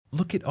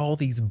look at all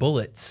these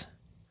bullets.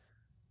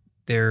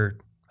 They're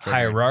Triggered.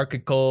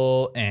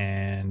 hierarchical,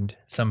 and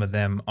some of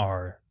them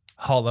are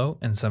hollow,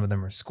 and some of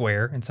them are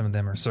square, and some of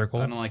them are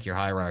circle. I don't like your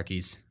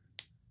hierarchies.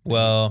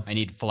 Well, I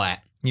need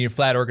flat. you need a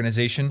flat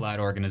organization. Flat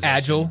organization.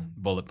 Agile.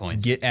 Bullet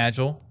points. Get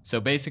agile. So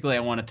basically, I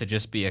want it to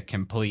just be a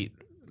complete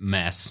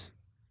mess.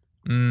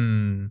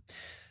 I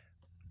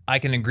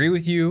can agree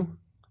with you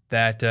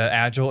that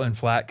agile and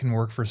flat can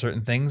work for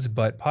certain things,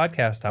 but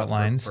podcast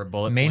outlines for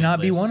bullet may point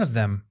not be lists. one of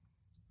them.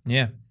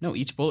 Yeah. No,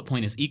 each bullet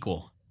point is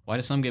equal. Why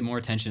do some get more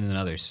attention than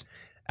others?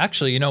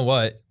 Actually, you know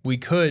what? We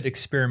could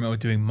experiment with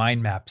doing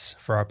mind maps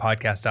for our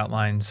podcast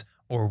outlines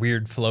or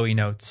weird flowy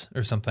notes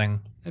or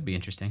something. That'd be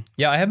interesting.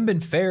 Yeah, I haven't been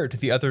fair to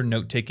the other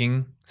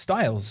note-taking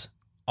styles.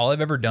 All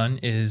I've ever done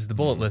is the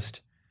bullet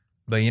list.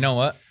 But you know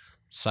what?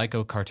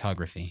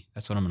 Psychocartography.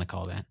 That's what I'm going to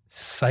call that.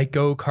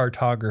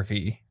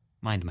 Psychocartography.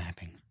 Mind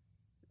mapping.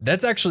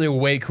 That's actually a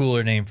way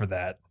cooler name for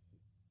that.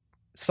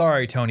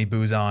 Sorry, Tony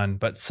Buzon,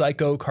 but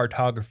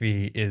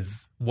psychocartography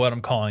is what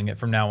I'm calling it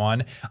from now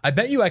on. I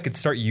bet you I could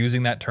start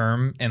using that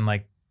term and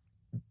like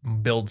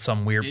build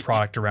some weird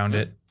product around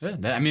it. Yeah,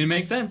 I mean, it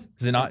makes sense.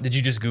 Is it not? Did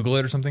you just Google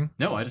it or something?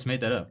 No, I just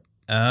made that up.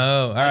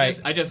 Oh, all right.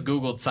 I just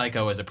Googled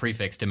psycho as a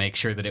prefix to make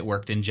sure that it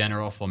worked in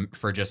general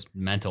for just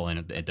mental,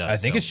 and it does. I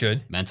think it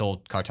should.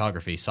 Mental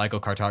cartography,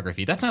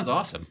 psychocartography. That sounds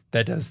awesome.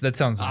 That does. That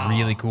sounds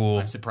really cool.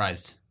 I'm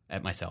surprised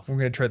at myself. We're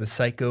going to try the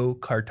I didn't think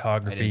it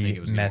psychocartography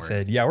was gonna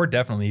method. Yeah, we're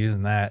definitely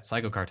using that.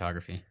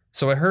 Psychocartography.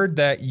 So I heard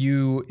that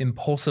you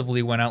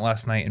impulsively went out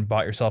last night and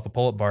bought yourself a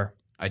pull-up bar.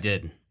 I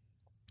did.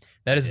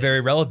 That is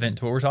very relevant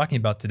to what we're talking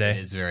about today. It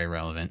is very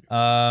relevant.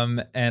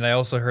 And I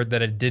also heard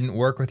that it didn't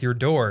work with your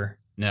door.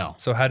 No.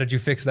 So how did you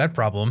fix that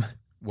problem?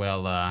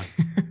 Well,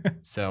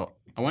 so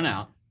I went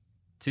out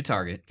to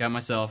Target, got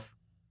myself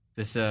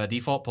this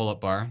default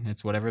pull-up bar.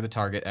 It's whatever the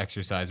Target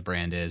exercise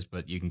brand is,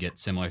 but you can get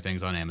similar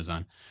things on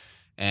Amazon.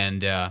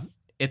 And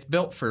it's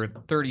built for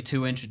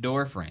 32-inch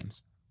door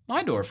frames.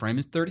 My door frame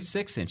is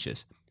 36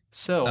 inches.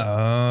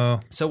 So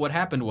what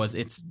happened was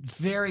it's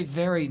very,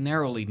 very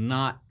narrowly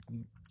not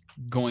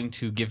going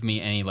to give me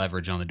any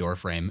leverage on the door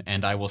frame,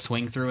 and I will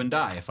swing through and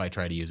die if I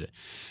try to use it.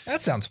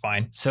 that sounds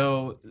fine.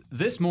 So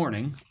this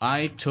morning,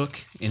 I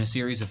took in a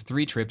series of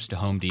 3 trips to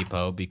Home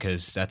Depot,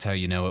 because that's how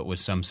you know it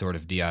was some sort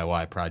of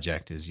DIY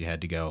project, is you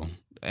had to go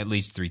at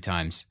least 3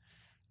 times.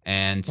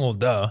 And Well,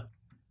 duh.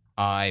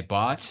 I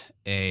bought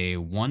a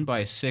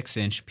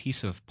 1x6-inch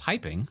piece of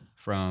piping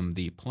from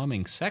the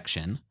plumbing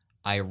section.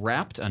 I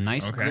wrapped a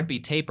nice grippy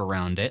tape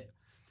around it,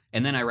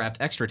 and then I wrapped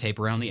extra tape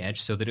around the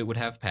edge so that it would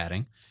have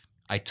padding.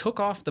 I took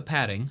off the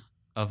padding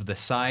of the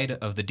side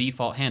of the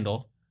default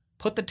handle,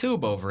 put the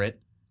tube over it,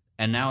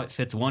 and now it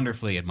fits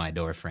wonderfully in my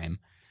door frame.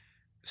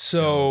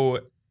 So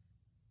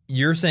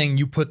you're saying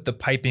you put the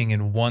piping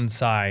in one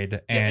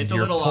side and it's a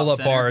your little pull-up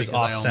off-center bar is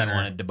because I off-center.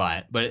 only wanted to buy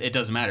it, but it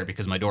doesn't matter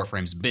because my door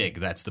frame's big.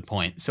 That's the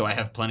point. So I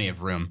have plenty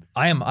of room.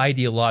 I am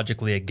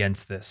ideologically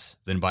against this.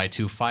 Then buy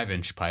 2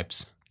 5-inch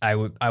pipes. I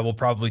will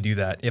probably do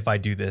that if I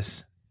do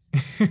this.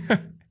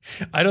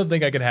 I don't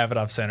think I could have it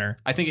off-center.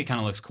 I think it kind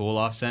of looks cool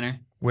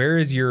off-center. Where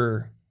is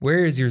your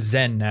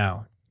Zen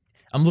now?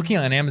 I'm looking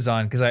on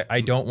Amazon because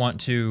I don't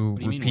want to What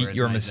do you mean, repeat where's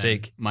your my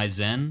mistake. Zen? My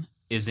Zen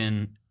is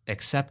in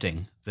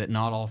accepting that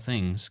not all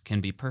things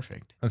can be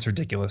perfect. That's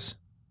ridiculous.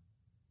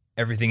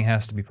 Everything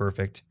has to be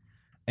perfect.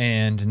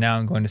 And now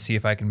I'm going to see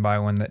if I can buy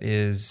one that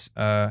is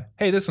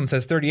hey, this one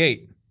says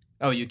 38.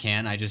 Oh, you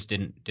can. I just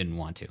didn't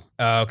want to.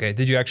 Okay.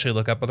 Did you actually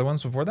look up other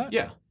ones before that?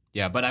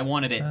 Yeah, but I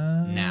wanted it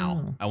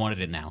now. I wanted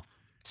it now.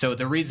 So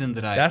the reason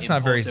that I That's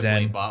not very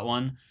impulsively Zen. bought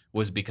one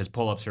was because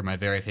pull-ups are my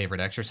very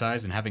favorite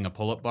exercise, and having a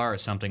pull-up bar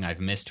is something I've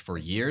missed for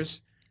years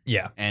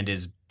Yeah. and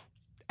is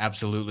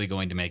absolutely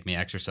going to make me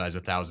exercise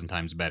 1,000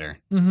 times better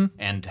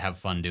and have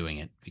fun doing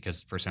it,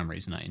 because for some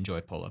reason I enjoy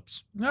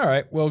pull-ups. All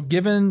right. Well,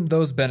 given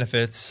those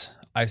benefits,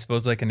 I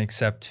suppose I can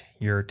accept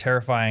your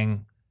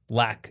terrifying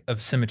lack of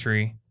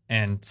symmetry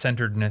and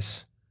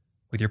centeredness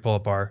with your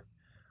pull-up bar.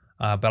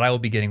 But I will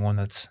be getting one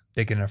that's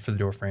big enough for the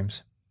door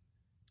frames.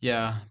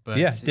 Yeah, but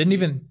Yeah, didn't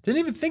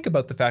even think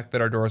about the fact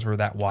that our doors were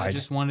that I wide.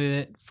 just wanted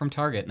it from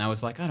Target, and I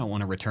was like, I don't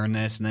want to return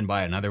this and then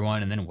buy another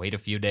one and then wait a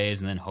few days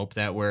and then hope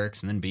that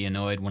works and then be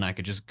annoyed when I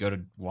could just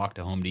walk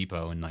to Home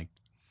Depot and like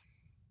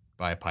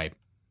buy a pipe.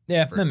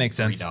 Yeah, for that makes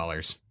sense.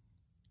 $3.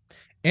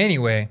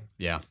 Anyway,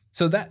 Yeah.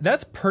 so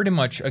that's pretty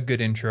much a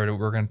good intro to what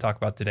we're going to talk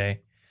about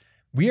today.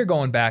 We are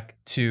going back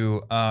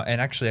to,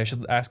 and actually I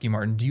should ask you,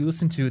 Martin, do you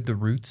listen to The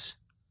Roots?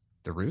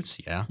 The Roots?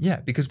 Yeah. Yeah,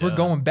 because we're Duh.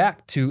 going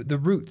back to The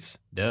Roots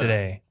Duh.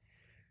 today.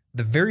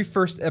 The very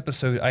first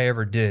episode I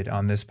ever did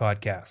on this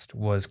podcast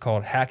was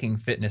called Hacking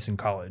Fitness in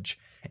College.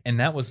 And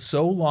that was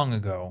so long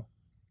ago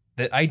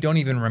that I don't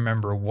even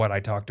remember what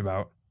I talked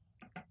about.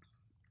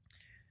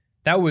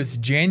 That was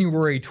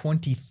January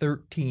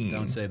 2013.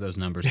 Don't say those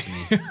numbers to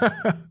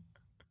me.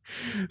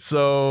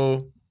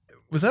 So,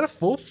 was that a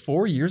full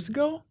 4 years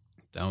ago?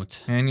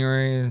 Don't.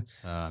 January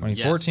 2014,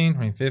 Yes.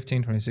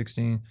 2015,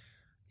 2016.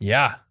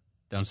 Yeah,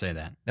 Don't say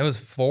that. that was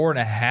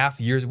 4.5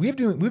 years. We've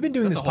been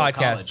doing That's this a whole podcast.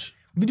 college.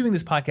 We've been doing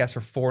this podcast for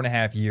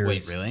 4.5 years.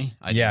 Wait, really?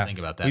 I Yeah. didn't think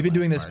about that. We've been last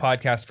doing this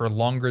part. podcast for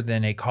longer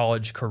than a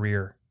college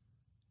career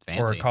or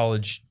Fancy. a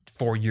college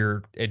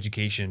 4-year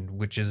education,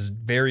 which is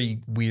very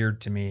weird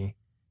to me.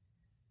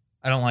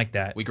 I don't like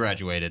that. We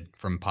graduated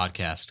from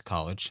podcast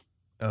college.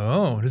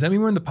 Oh, does that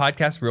mean we're in the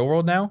podcast real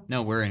world now?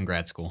 No, we're in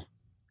grad school.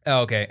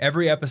 Oh, okay.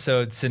 Every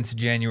episode since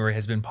January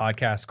has been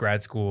podcast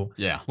grad school.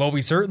 Yeah. Well,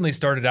 we certainly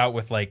started out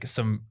with like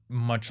some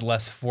much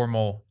less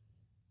formal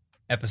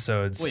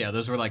episodes. Well, yeah,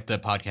 those were like the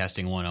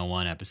podcasting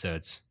 101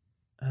 episodes.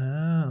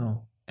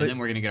 Oh. But And then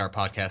we're going to get our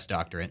podcast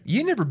doctorate.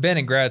 you never been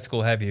in grad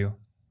school, have you?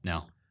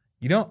 No.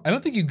 You don't. I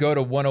don't think you go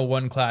to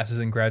 101 classes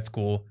in grad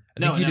school.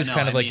 I think you just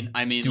kind of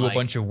I mean, do like, a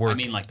bunch of work. I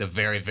mean, like the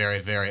very, very,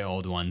 very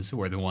old ones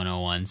were the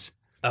 101s.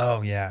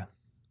 Oh yeah,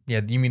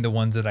 yeah. You mean the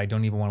ones that I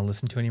don't even want to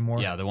listen to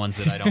anymore? Yeah, the ones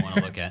that I don't want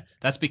to look at.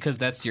 That's because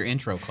that's your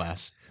intro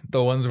class.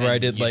 The ones where And I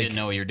did you like didn't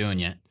know what you're doing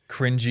yet.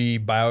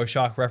 cringy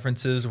BioShock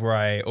references, where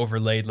I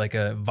overlaid like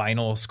a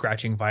vinyl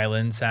scratching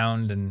violin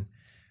sound and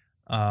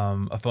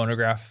a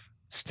phonograph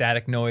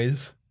static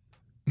noise.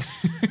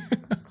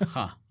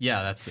 Huh.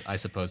 Yeah, I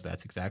suppose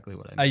that's exactly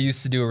what I I mean.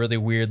 used to do a really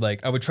weird,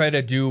 like I would try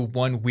to do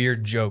one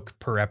weird joke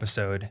per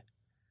episode,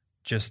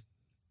 just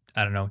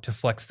I don't know, to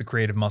flex the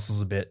creative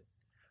muscles a bit.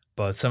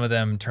 But some of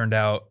them turned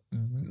out,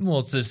 well,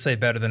 let's just say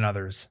better than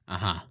others.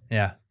 Uh-huh.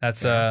 Yeah,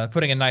 that's Yeah.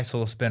 putting a nice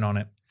little spin on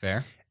it.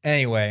 Fair?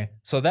 Anyway,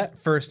 so that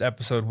first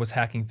episode was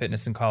Hacking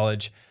Fitness in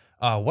College.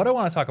 What I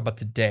want to talk about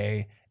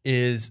today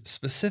is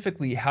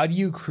specifically how do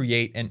you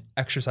create an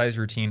exercise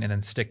routine and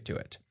then stick to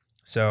it.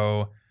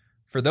 So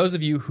for those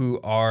of you who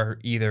are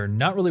either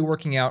not really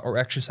working out or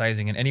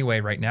exercising in any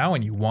way right now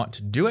and you want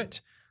to do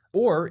it,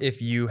 or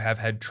if you have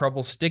had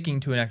trouble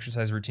sticking to an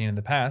exercise routine in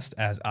the past,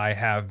 as I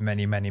have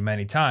many, many,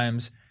 many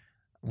times,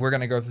 we're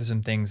going to go through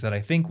some things that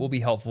I think will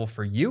be helpful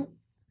for you.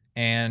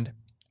 And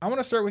I want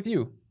to start with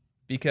you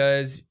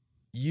because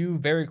you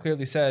very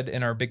clearly said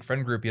in our big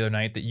friend group the other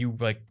night that you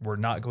like were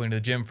not going to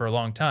the gym for a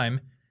long time,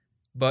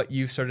 but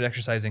you've started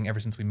exercising ever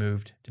since we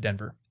moved to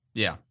Denver.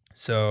 Yeah.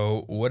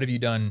 So what have you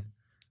done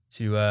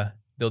to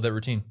build that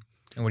routine?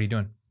 And what are you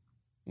doing?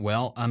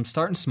 Well, I'm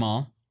starting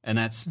small, and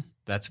that's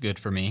good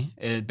for me.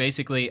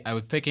 Basically, I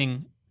was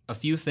picking a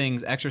few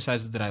things,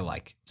 exercises that I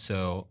like.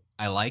 So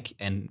I like,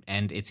 and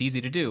it's easy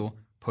to do,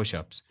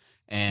 push-ups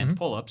and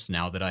pull-ups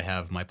now that I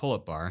have my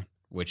pull-up bar,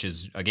 which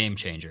is a game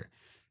changer,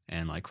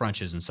 and like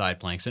crunches and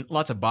side planks and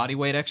lots of body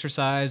weight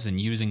exercise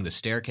and using the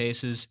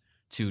staircases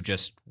to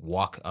just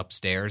walk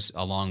upstairs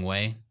a long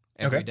way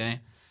every day.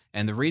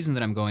 And the reason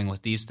that I'm going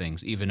with these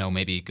things, even though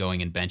maybe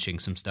going and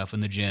benching some stuff in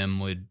the gym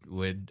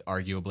would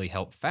arguably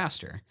help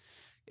faster,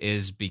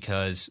 is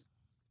because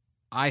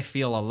I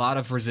feel a lot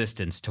of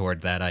resistance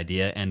toward that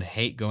idea and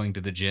hate going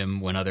to the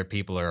gym when other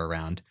people are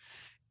around.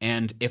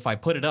 And if I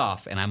put it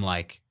off and I'm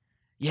like,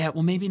 yeah,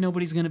 well, maybe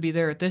nobody's going to be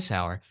there at this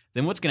hour,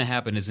 then what's going to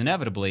happen is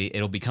inevitably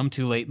it'll become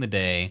too late in the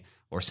day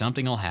or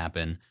something will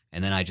happen,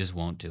 and then I just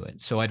won't do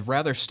it. So I'd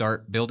rather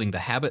start building the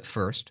habit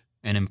first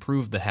and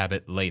improve the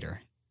habit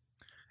later.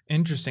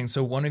 Interesting.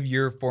 So one of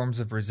your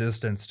forms of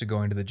resistance to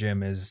going to the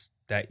gym is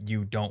that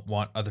you don't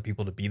want other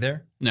people to be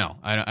there? No,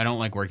 I don't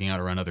like working out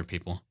around other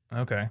people.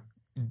 Okay.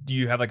 Do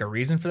you have like a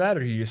reason for that,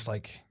 or you just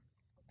like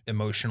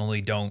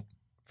emotionally don't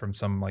from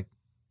some like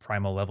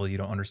primal level you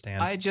don't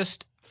understand? I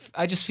just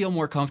feel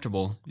more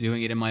comfortable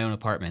doing it in my own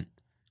apartment.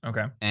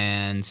 Okay.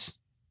 And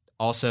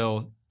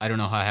also, I don't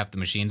know how half the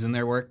machines in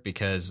there work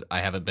because I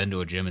haven't been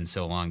to a gym in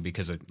so long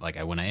because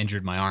when I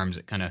injured my arms,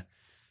 it kind of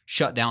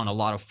shut down a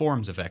lot of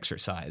forms of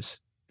exercise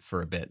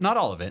for a bit. Not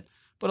all of it,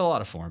 but a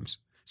lot of forms.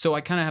 So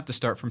I kind of have to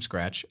start from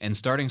scratch, and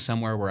starting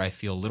somewhere where I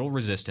feel little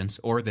resistance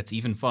or that's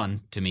even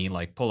fun to me,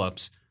 like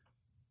pull-ups,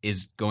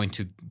 is going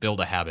to build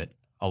a habit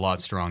a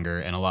lot stronger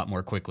and a lot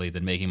more quickly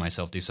than making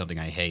myself do something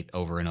I hate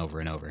over and over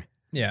and over.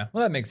 Yeah,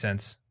 well, that makes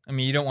sense. I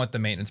mean, you don't want the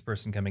maintenance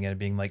person coming in and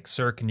being like,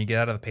 "Sir, can you get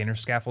out of the painter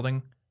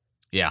scaffolding?"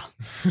 Yeah.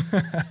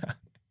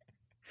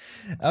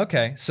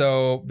 Okay,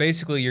 so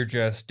basically you're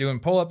just doing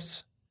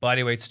pull-ups,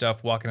 bodyweight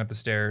stuff, walking up the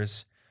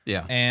stairs.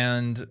 Yeah.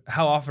 And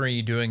how often are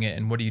you doing it,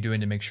 and what are you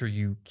doing to make sure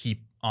you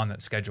keep on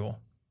that schedule?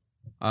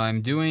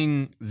 I'm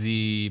doing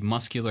the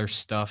muscular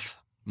stuff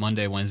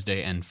Monday,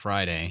 Wednesday, and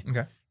Friday.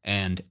 Okay.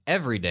 And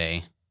every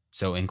day,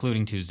 so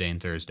including Tuesday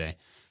and Thursday,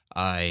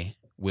 I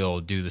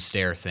will do the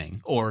stair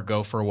thing or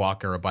go for a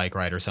walk or a bike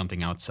ride or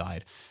something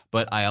outside.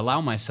 But I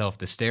allow myself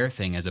the stair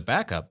thing as a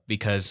backup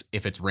because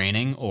if it's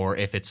raining or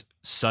if it's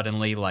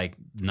suddenly like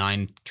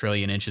 9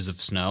 trillion inches of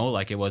snow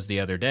like it was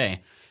the other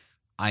day,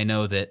 I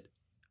know that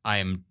I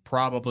am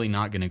probably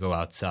not going to go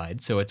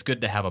outside. So it's good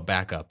to have a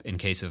backup in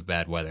case of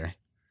bad weather.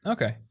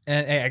 Okay.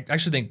 And I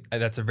actually think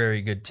that's a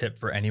very good tip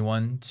for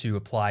anyone to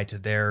apply to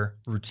their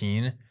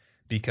routine,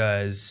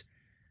 because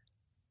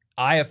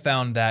I have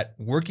found that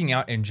working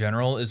out in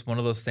general is one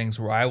of those things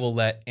where I will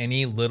let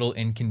any little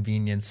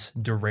inconvenience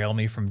derail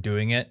me from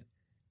doing it.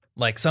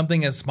 Like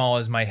something as small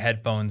as my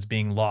headphones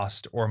being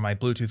lost or my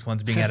Bluetooth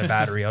ones being out of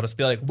battery. I'll just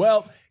be like,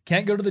 well,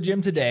 can't go to the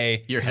gym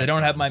today because I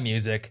don't have my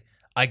music.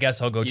 I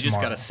guess I'll go You tomorrow.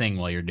 just got to sing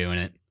while you're doing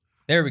it.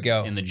 There we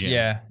go. In the gym.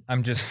 Yeah,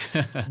 I'm just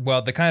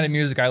well, the kind of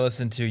music I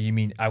listen to, you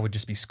mean I would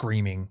just be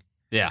screaming.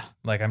 Yeah.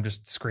 Like I'm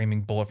just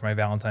screaming "Bullet for My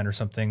Valentine" or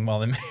something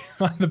while I'm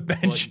on the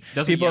bench.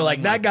 doesn't People are like,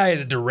 yelling, "That like, guy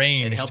is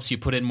deranged." It helps you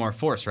put in more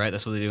force, right?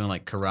 That's what they do in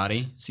like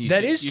karate. So you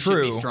That should, is you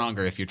true. should be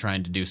stronger if you're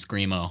trying to do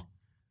screamo.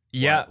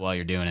 Yeah, While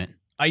you're doing it.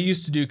 I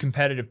used to do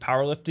competitive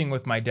powerlifting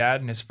with my dad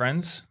and his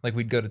friends. Like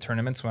we'd go to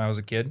tournaments when I was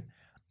a kid.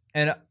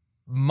 And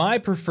my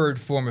preferred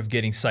form of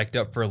getting psyched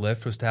up for a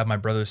lift was to have my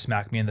brother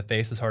smack me in the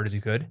face as hard as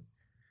he could.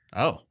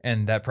 Oh.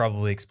 And that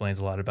probably explains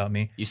a lot about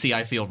me. You see,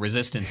 I feel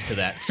resistance to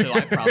that, so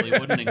I probably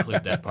wouldn't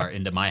include that part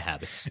into my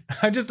habits.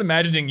 I'm just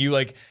imagining you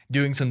like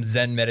doing some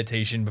Zen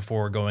meditation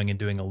before going and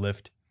doing a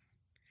lift.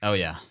 Oh,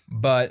 yeah.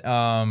 But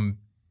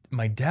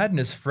my dad and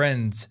his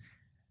friends,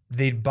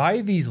 they'd buy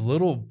these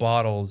little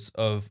bottles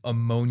of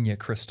ammonia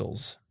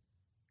crystals.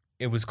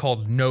 It was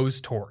called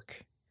Nose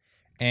Torque.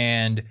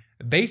 And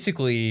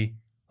basically,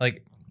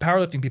 like,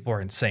 powerlifting people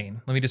are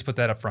insane. Let me just put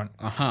that up front.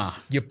 Uh-huh.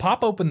 You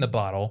pop open the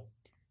bottle,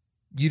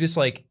 you just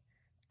like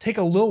take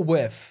a little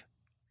whiff.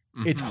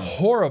 Mm-hmm. It's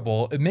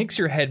horrible. It makes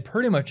your head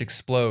pretty much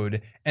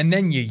explode. And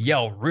then you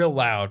yell real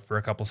loud for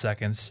a couple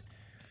seconds.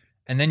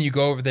 And then you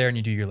go over there and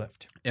you do your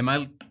lift.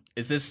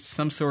 Is this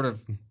some sort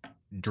of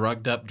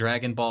drugged up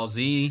Dragon Ball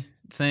Z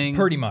thing?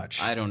 Pretty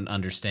much. I don't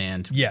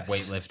understand Yes.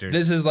 weightlifters.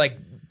 This is like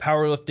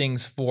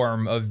powerlifting's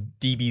form of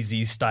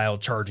DBZ style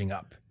charging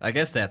up. I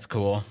guess that's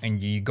cool.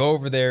 And you go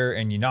over there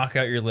and you knock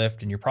out your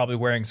lift and you're probably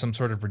wearing some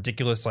sort of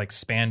ridiculous like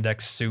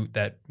spandex suit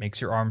that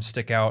makes your arms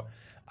stick out.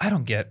 I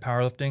don't get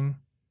powerlifting.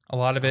 A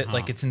lot of it,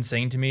 like it's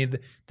insane to me.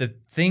 The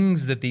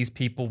things that these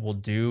people will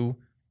do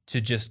to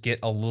just get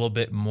a little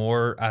bit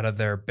more out of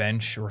their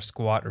bench or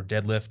squat or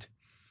deadlift.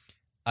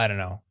 I don't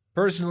know.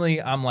 Personally,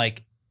 I'm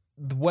like,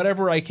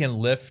 whatever I can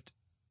lift,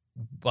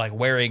 like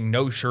wearing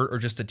no shirt or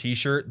just a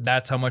t-shirt,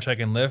 that's how much I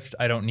can lift.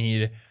 I don't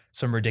need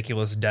some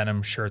ridiculous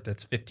denim shirt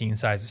that's 15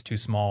 sizes too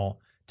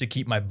small to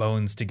keep my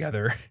bones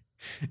together.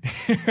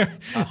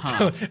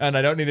 And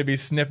I don't need to be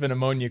sniffing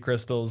ammonia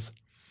crystals.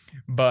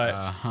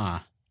 But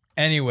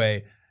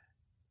anyway,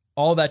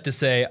 all that to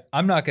say,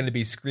 I'm not going to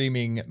be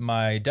screaming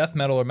my death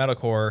metal or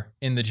metalcore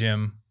in the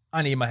gym.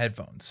 I need my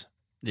headphones.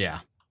 Yeah.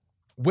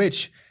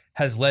 Which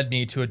has led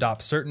me to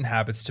adopt certain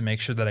habits to make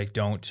sure that I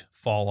don't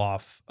fall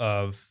off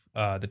of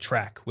the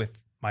track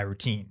with my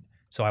routine.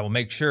 So I will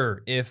make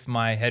sure if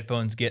my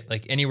headphones get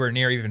like anywhere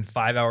near even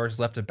 5 hours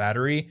left of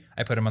battery,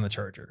 I put them on the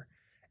charger.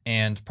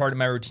 And part of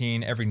my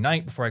routine every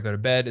night before I go to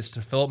bed is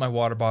to fill up my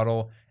water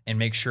bottle and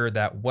make sure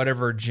that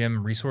whatever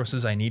gym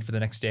resources I need for the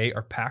next day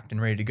are packed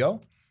and ready to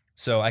go.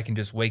 So I can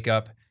just wake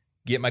up,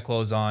 get my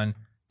clothes on,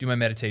 do my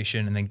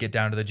meditation, and then get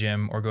down to the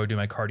gym or go do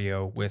my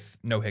cardio with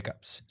no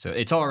hiccups. So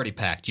it's already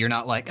packed. You're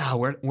not like,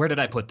 where did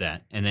I put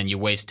that? And then you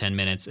waste 10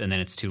 minutes and then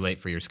it's too late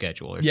for your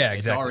schedule. Or Yeah, something.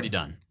 exactly. It's already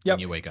done Yep. when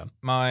you wake up.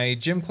 My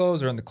gym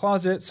clothes are in the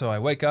closet, so I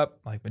wake up,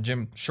 like my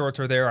gym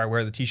shorts are there. I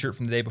wear the t-shirt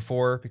from the day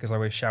before because I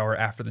always shower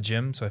after the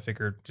gym, so I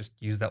figured just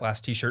use that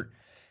last t-shirt.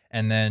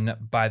 And then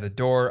by the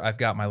door, I've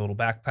got my little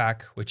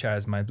backpack, which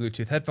has my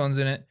Bluetooth headphones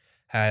in it,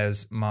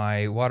 has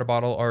my water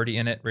bottle already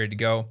in it, ready to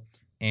go.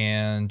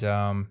 And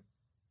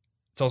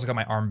it's also got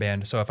my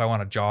armband, so if I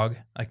want to jog,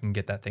 I can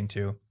get that thing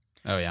too.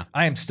 Oh, yeah.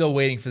 I am still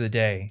waiting for the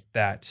day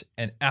that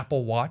an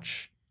Apple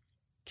Watch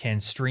can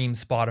stream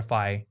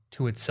Spotify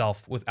to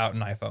itself without an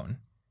iPhone.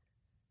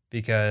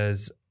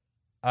 Because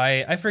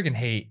I freaking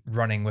hate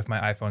running with my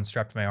iPhone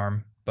strapped to my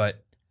arm,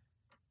 but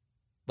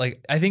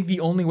like I think the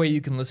only way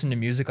you can listen to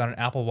music on an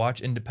Apple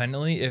Watch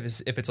independently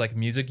is if it's like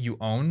music you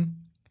own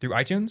through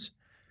iTunes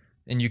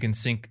and you can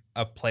sync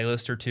a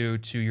playlist or two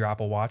to your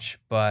Apple Watch.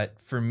 But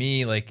for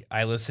me, like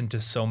I listen to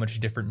so much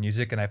different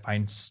music and I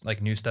find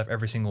like new stuff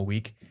every single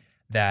week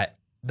that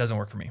doesn't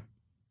work for me.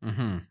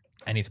 Mm-hmm.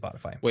 I need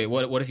Spotify. Wait,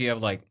 what if you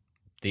have like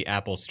the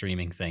Apple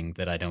streaming thing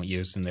that I don't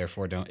use and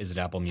therefore is it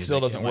Apple Music? Still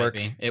doesn't work.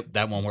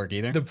 That won't work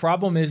either? The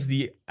problem is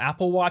the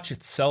Apple Watch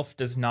itself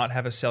does not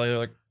have a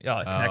cellular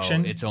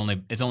connection. It's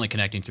only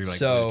connecting through like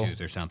So,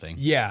 Bluetooth or something.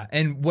 Yeah,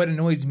 and what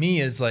annoys me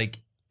is like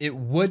it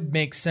would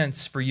make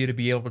sense for you to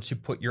be able to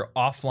put your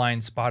offline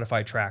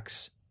Spotify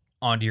tracks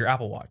onto your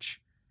Apple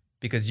Watch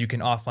because you can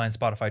offline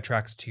Spotify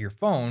tracks to your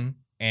phone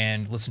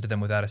and listen to them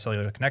without a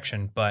cellular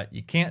connection, but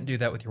you can't do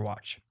that with your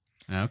watch.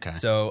 Okay.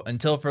 So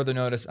until further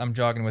notice, I'm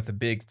jogging with a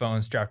big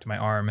phone strapped to my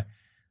arm.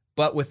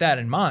 But with that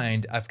in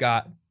mind, I've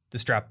got the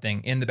strap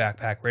thing in the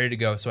backpack ready to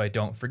go so I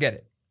don't forget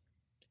it.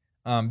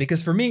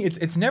 Because for me,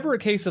 it's never a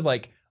case of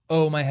like,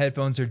 oh, my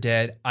headphones are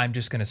dead, I'm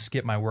just going to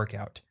skip my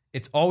workout.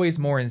 It's always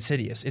more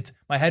insidious. It's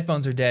my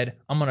headphones are dead,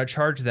 I'm going to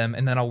charge them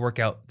and then I'll work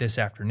out this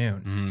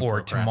afternoon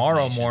or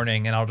tomorrow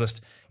morning and I'll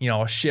just,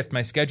 I'll shift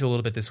my schedule a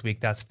little bit this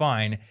week. That's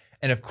fine.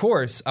 And of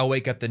course, I'll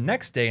wake up the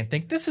next day and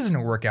think, this isn't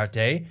a workout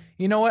day.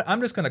 You know what?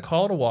 I'm just going to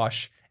call it a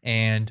wash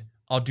and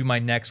I'll do my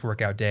next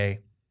workout day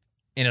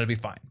and it'll be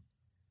fine.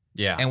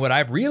 Yeah. And what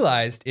I've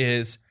realized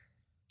is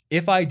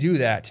if I do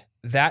that,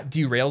 that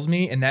derails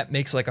me and that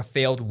makes like a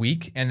failed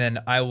week. And then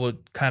I will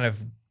kind of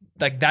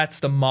like, that's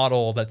the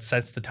model that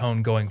sets the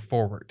tone going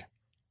forward.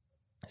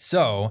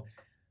 So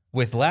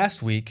with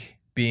last week,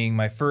 being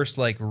my first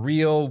like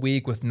real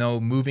week with no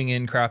moving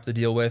in crap to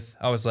deal with,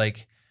 I was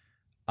like,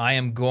 I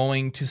am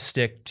going to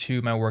stick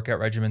to my workout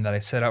regimen that I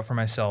set out for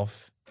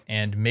myself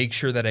and make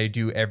sure that I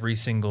do every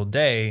single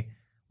day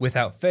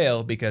without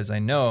fail, because I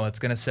know it's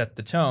going to set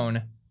the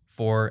tone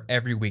for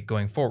every week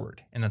going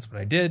forward. And that's what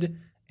I did.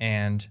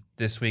 And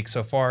this week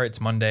so far, it's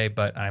Monday,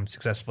 but I'm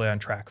successfully on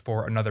track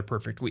for another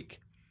perfect week.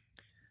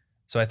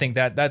 So I think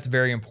that that's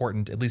very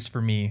important, at least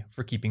for me,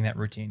 for keeping that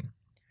routine.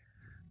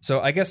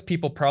 So I guess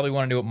people probably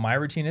want to know what my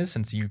routine is,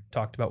 since you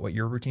talked about what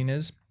your routine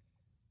is.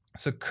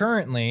 So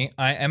currently,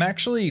 I am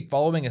actually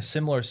following a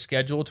similar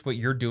schedule to what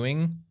you're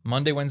doing.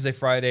 Monday, Wednesday,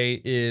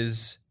 Friday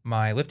is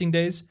my lifting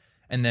days,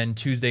 and then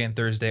Tuesday and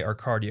Thursday are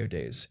cardio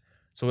days.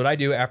 So what I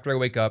do after I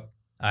wake up,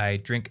 I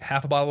drink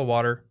half a bottle of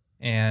water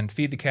and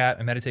feed the cat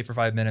and meditate for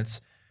 5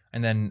 minutes.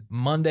 And then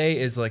Monday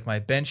is like my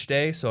bench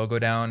day, so I'll go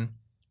down.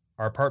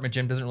 Our apartment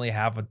gym doesn't really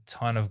have a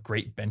ton of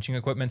great benching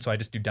equipment, so I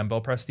just do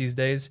dumbbell press these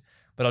days.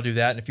 But I'll do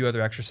that and a few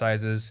other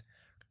exercises.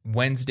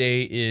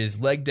 Wednesday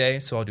is leg day,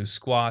 so I'll do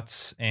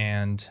squats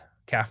and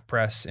calf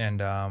press and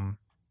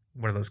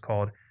what are those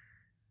called?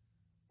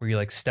 Where you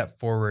like step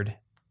forward.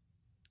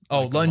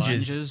 Oh, Like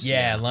lunges.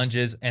 Yeah, Yeah.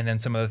 lunges, and then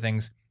some other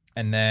things.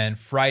 And then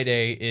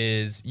Friday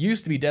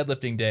used to be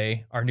deadlifting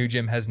day. Our new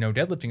gym has no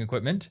deadlifting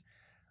equipment.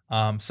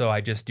 So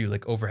I just do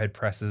like overhead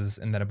presses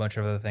and then a bunch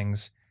of other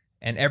things.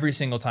 And every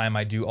single time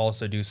I do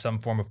also do some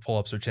form of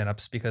pull-ups or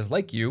chin-ups because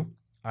like you,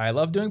 I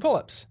love doing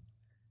pull-ups.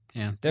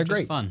 Yeah, They're just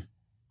great. fun.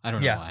 I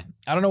don't know Yeah. why.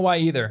 I don't know why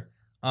either.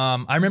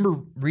 I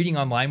remember reading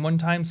online one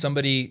time,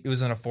 it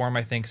was on a forum,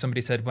 I think,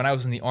 somebody said when I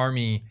was in the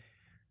Army,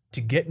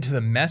 to get into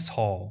the mess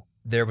hall,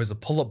 there was a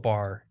pull-up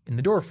bar in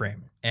the door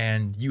frame,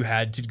 and you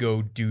had to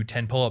go do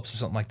 10 pull-ups or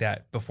something like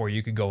that before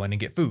you could go in and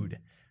get food.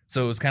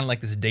 So it was kind of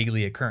like this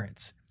daily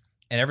occurrence.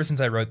 And ever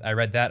since I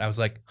read that, I was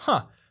like,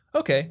 huh,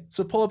 okay.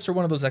 So pull-ups are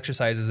one of those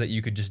exercises that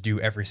you could just do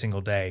every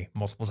single day,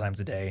 multiple times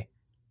a day,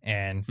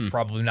 and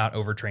probably not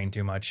overtrain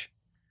too much.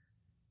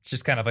 It's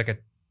just kind of like a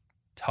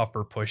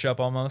tougher push-up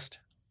almost.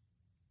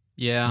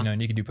 Yeah, You know,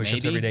 and you can do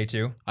push-ups maybe. every day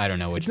too. I don't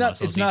know which It's not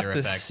muscles it's not either the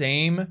affect.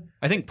 same.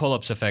 I think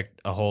pull-ups affect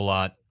a whole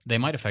lot. They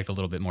might affect a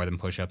little bit more than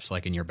push-ups,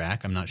 like in your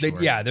back. I'm not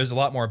sure. Yeah, there's a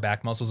lot more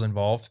back muscles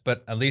involved,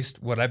 but at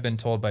least what I've been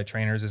told by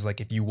trainers is like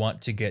if you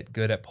want to get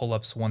good at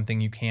pull-ups, one thing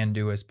you can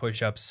do is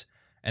push-ups,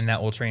 and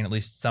that will train at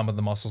least some of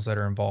the muscles that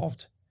are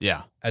involved,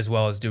 Yeah. as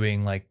well as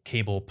doing like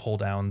cable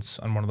pull-downs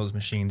on one of those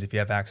machines if you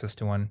have access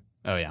to one.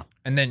 Oh yeah.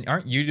 And then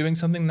aren't you doing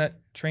something that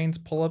trains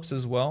pull-ups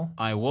as well?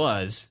 I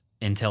was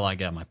until I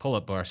got my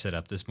pull-up bar set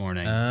up this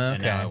morning,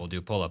 and now Okay. I will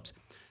do pull-ups.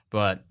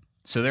 But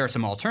so there are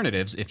some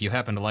alternatives if you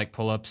happen to like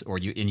pull-ups or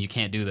you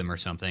can't do them or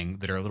something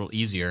that are a little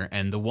easier.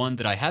 And the one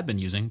that I had been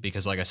using,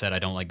 because like I said, I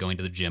don't like going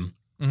to the gym,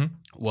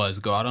 was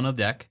go out on a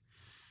deck.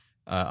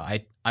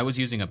 I was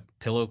using a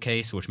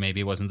pillowcase, which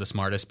maybe wasn't the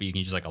smartest, but you can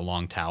use like a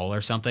long towel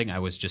or something. I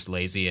was just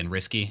lazy and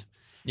risky.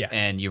 Yeah.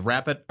 And you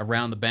wrap it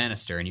around the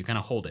banister and you kind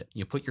of hold it.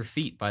 You put your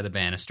feet by the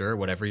banister or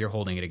whatever you're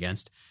holding it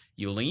against.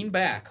 You lean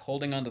back,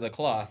 holding onto the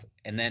cloth,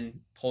 and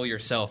then pull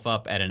yourself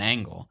up at an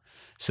angle.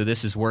 So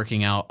this is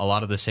working out a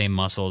lot of the same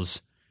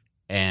muscles,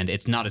 and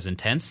it's not as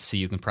intense, so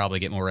you can probably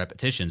get more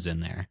repetitions in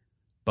there.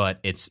 But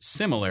it's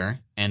similar,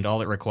 and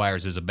all it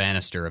requires is a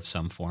banister of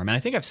some form. And I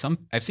think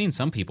I've seen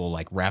some people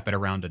like wrap it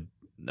around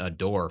a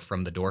door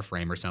from the door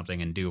frame or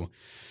something and do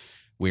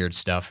weird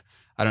stuff.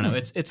 I don't know.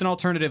 It's an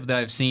alternative that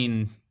I've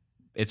seen.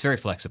 It's very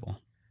flexible.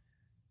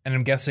 And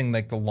I'm guessing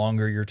like the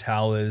longer your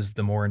towel is,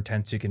 the more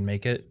intense you can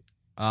make it.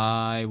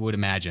 I would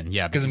imagine,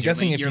 yeah. 'Cause I'm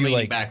guessing if you're you, leaning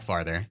like- back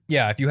farther.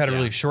 Yeah, if you had a Yeah.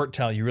 really short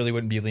towel, you really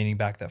wouldn't be leaning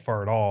back that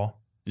far at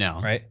all,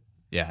 No, right?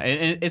 yeah,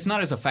 and it's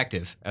not as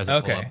effective as a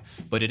Okay. pull-up,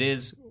 but it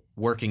is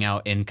working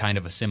out in kind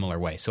of a similar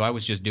way. So I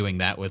was just doing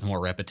that with more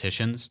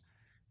repetitions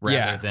rather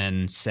Yeah.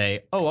 than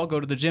say, oh, I'll go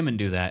to the gym and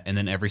do that, and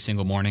then every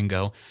single morning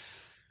go,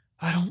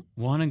 I don't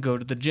want to go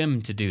to the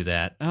gym to do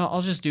that.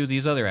 I'll just do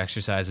these other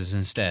exercises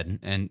instead,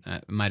 and I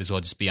might as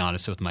well just be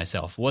honest with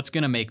myself. What's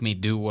going to make me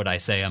do what I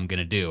say I'm going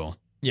to do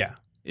Yeah.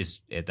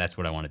 that's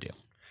what I want to do.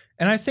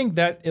 And I think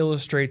that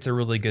illustrates a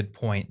really good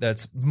point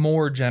that's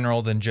more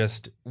general than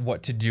just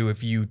what to do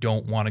if you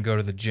don't want to go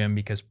to the gym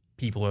because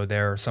people are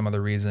there or some other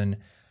reason.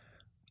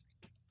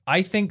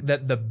 I think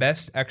that the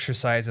best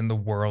exercise in the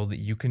world that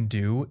you can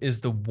do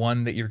is the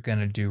one that you're going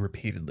to do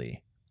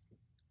repeatedly.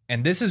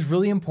 And this is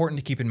really important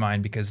to keep in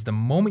mind because the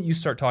moment you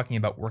start talking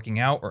about working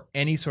out or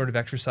any sort of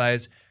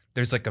exercise,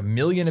 there's like a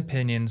million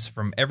opinions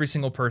from every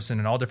single person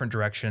in all different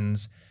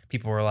directions.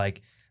 People are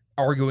like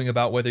arguing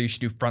about whether you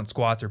should do front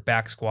squats or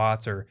back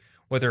squats or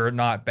whether or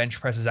not bench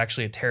press is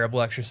actually a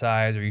terrible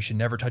exercise or you should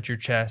never touch your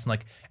chest. And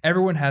like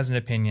everyone has an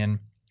opinion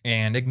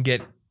and it can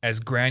get as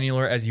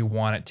granular as you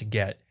want it to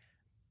get.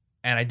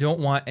 And I don't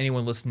want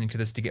anyone listening to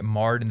this to get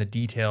marred in the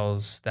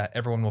details that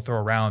everyone will throw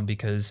around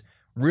because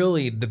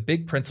really the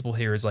big principle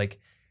here is like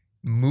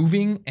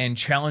moving and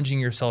challenging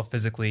yourself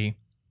physically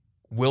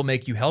will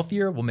make you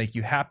healthier, will make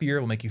you happier,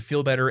 will make you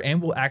feel better,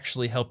 and will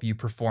actually help you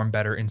perform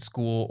better in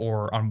school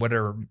or on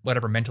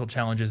whatever mental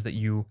challenges that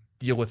you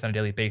deal with on a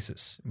daily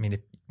basis. I mean,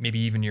 maybe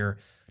even your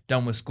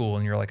done with school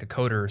and you're like a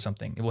coder or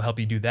something. It will help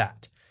you do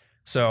that.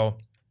 So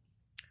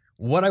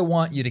what I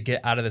want you to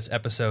get out of this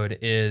episode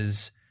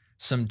is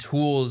some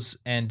tools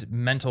and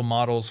mental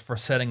models for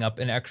setting up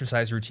an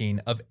exercise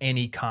routine of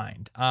any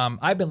kind.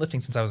 I've been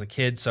lifting since I was a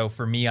kid, so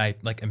for me, I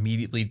like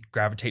immediately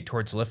gravitate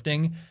towards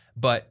lifting,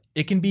 but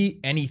it can be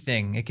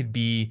anything. It could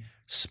be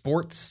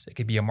sports. It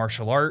could be a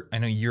martial art. I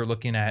know you're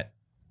looking at,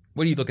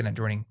 what are you looking at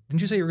joining?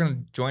 Didn't you say you were going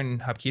to join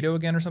Hapkido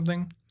again or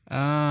something?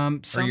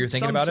 Some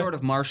about sort it?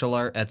 of martial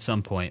art at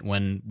some point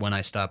when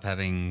I stop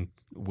having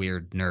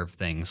weird nerve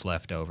things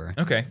left over.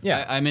 Okay,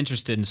 yeah. I'm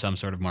interested in some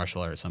sort of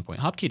martial art at some point.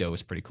 Hapkido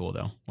was pretty cool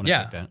though. When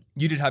I took that.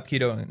 You did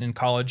Hapkido in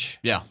college.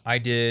 Yeah. I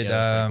did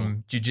Yeah, cool.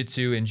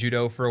 jiu-jitsu and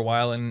judo for a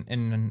while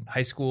in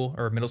high school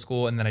or middle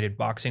school, and then I did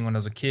boxing when I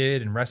was a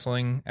kid and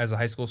wrestling as a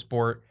high school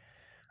sport.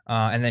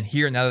 And then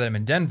here, now that I'm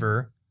in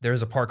Denver,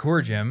 there's a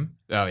parkour gym.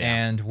 Oh, yeah.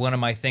 And one of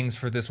my things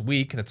for this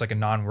week that's like a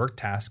non-work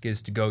task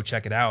is to go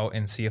check it out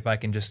and see if I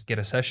can just get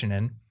a session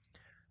in.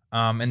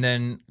 And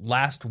then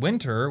last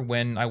winter,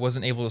 when I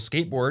wasn't able to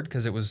skateboard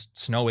because it was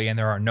snowy and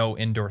there are no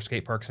indoor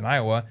skate parks in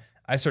Iowa,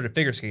 I started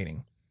figure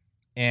skating.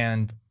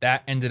 And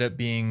that ended up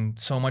being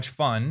so much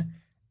fun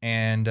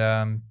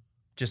and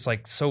just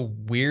like so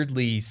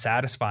weirdly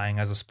satisfying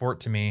as a sport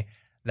to me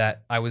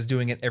that I was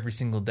doing it every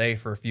single day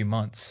for a few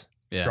months,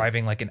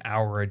 driving like an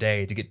hour a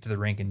day to get to the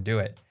rink and do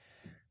it.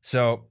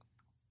 So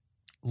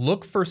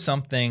look for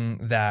something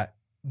that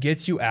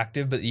gets you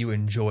active but you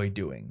enjoy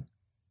doing.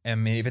 I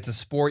mean, if it's a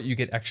sport, you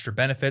get extra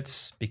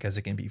benefits because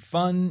it can be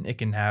fun. It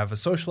can have a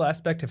social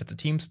aspect if it's a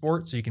team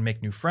sport, so you can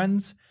make new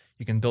friends.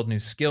 You can build new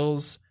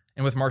skills.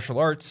 And with martial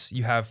arts,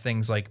 you have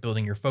things like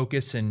building your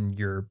focus and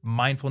your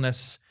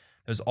mindfulness.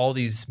 There's all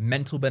these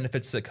mental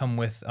benefits that come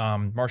with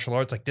martial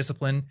arts, like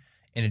discipline,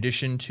 in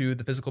addition to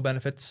the physical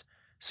benefits.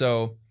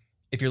 So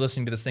if you're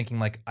listening to this thinking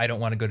like, I don't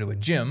want to go to a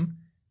gym,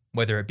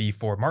 whether it be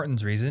for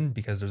Martin's reason,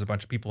 because there's a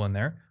bunch of people in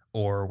there,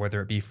 or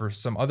whether it be for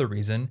some other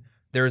reason,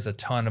 there's a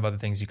ton of other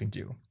things you can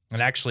do.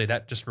 And actually,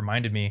 that just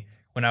reminded me,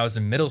 when I was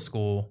in middle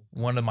school,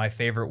 one of my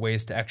favorite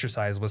ways to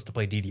exercise was to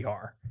play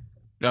DDR.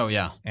 Oh,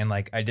 yeah. And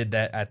like I did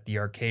that at the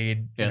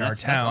arcade in our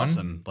town. That's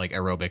awesome, like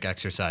aerobic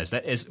exercise.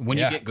 That is, when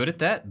you get good at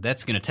that,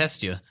 that's going to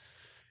test you.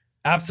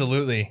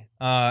 Absolutely.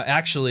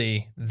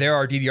 Actually, there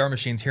are DDR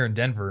machines here in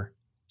Denver.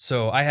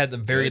 So I had a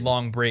very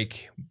long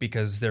break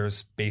because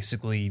there's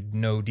basically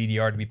no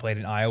DDR to be played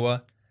in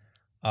Iowa.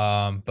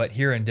 But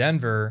here in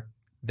Denver,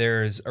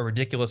 there's a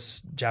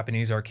ridiculous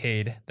Japanese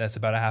arcade that's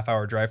about a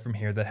half-hour drive from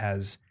here that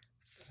has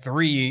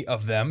 3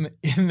 of them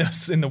in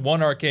the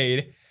one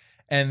arcade.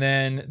 And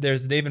then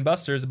there's Dave &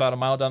 Buster's about a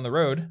mile down the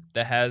road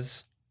that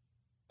has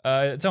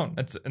its own.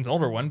 It's an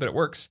older one, but it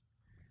works.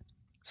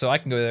 So I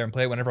can go there and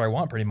play it whenever I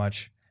want pretty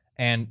much.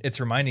 And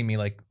it's reminding me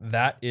like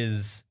that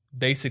is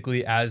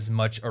basically as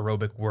much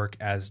aerobic work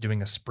as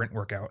doing a sprint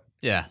workout.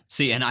 Yeah.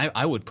 See, and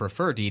I would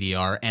prefer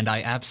DDR, and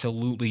I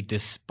absolutely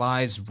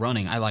despise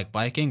running. I like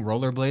biking,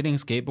 rollerblading,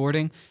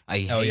 skateboarding. I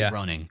hate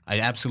running. I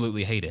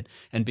absolutely hate it.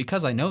 And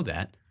because I know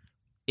that,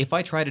 if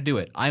I try to do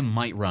it, I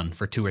might run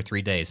for 2 or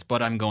 3 days,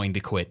 but I'm going to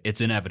quit. It's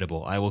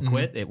inevitable. I will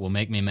quit. It will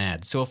make me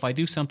mad. So if I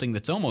do something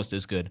that's almost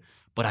as good,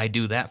 but I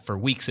do that for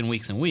weeks and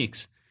weeks and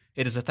weeks,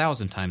 it is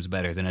 1,000 times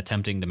better than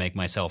attempting to make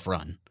myself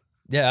run.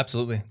 Yeah,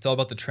 absolutely. It's all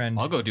about the trend.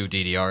 I'll go do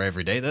DDR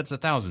every day. That's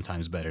 1,000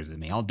 times better than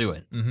me. I'll do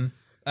it. Mm-hmm.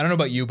 I don't know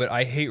about you, but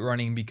I hate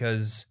running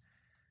because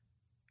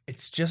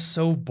it's just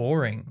so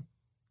boring.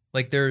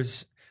 Like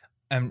there's,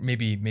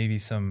 maybe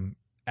some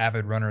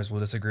avid runners will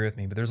disagree with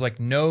me, but there's like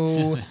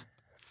no,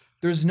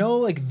 there's no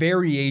like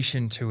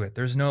variation to it.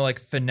 There's no like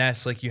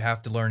finesse like you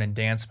have to learn in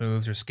dance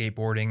moves or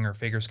skateboarding or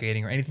figure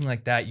skating or anything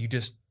like that. You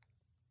just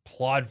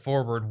plod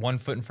forward one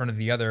foot in front of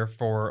the other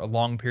for a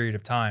long period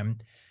of time.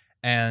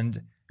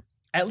 And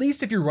at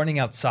least if you're running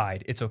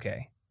outside, it's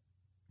okay.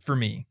 For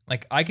me,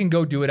 like I can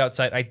go do it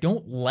outside. I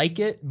don't like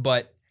it,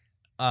 but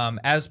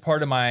as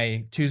part of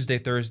my Tuesday,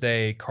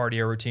 Thursday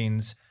cardio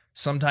routines,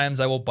 sometimes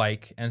I will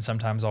bike and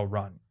sometimes I'll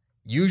run.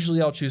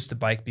 Usually I'll choose to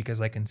bike because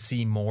I can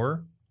see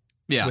more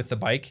with the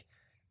bike.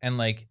 And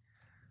like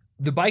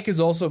the bike is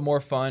also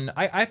more fun.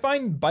 I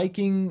find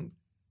biking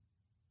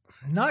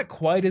not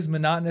quite as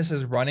monotonous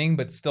as running,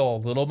 but still a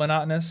little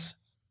monotonous.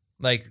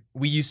 Like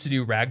we used to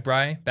do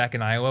RAGBRAI back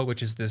in Iowa,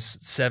 which is this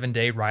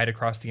 7-day ride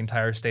across the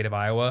entire state of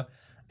Iowa.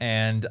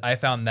 And I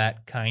found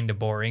that kind of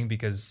boring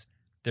because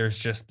there's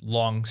just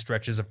long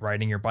stretches of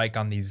riding your bike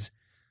on these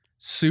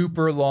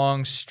super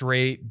long,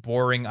 straight,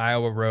 boring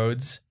Iowa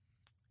roads.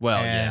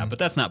 Well, yeah, but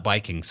that's not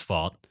biking's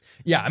fault.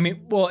 Yeah, I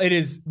mean, well, it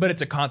is, but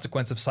it's a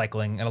consequence of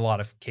cycling in a lot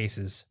of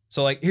cases.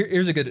 So like,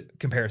 here's a good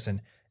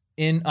comparison.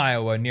 In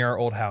Iowa, near our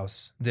old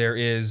house, there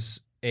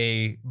is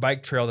a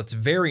bike trail that's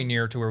very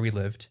near to where we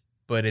lived,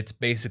 but it's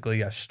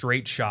basically a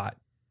straight shot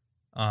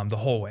the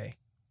whole way.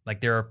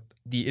 Like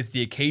it's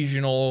the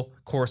occasional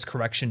course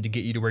correction to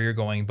get you to where you're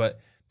going,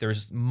 but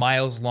there's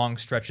miles long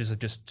stretches of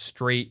just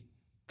straight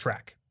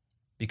track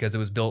because it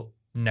was built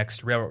next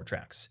to railroad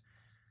tracks.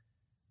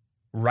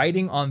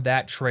 riding on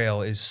that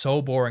trail is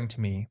so boring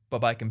to me. But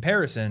by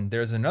comparison,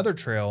 there's another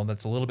trail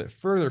that's a little bit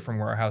further from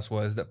where our house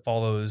was that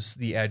follows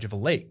the edge of a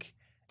lake.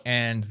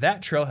 And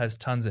that trail has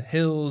tons of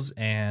hills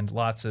and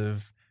lots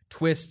of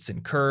twists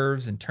and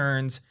curves and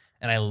turns.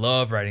 And I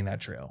love riding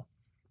that trail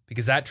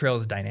because that trail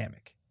is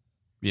dynamic.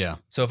 Yeah.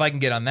 So if I can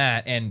get on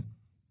that, and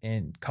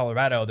in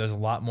Colorado, there's a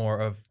lot more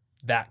of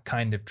that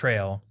kind of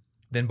trail,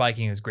 then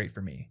biking is great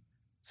for me.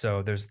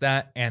 So there's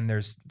that, and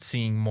there's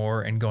seeing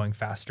more and going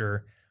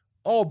faster,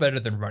 all better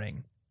than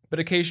running. But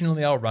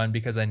occasionally I'll run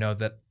because I know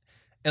that,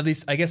 at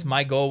least I guess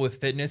my goal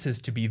with fitness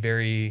is to be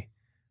very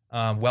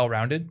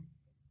well-rounded.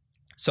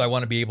 So I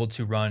want to be able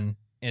to run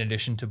in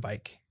addition to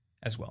bike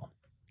as well.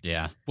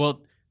 Yeah.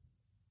 Well,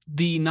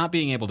 the not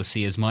being able to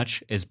see as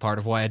much is part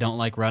of why I don't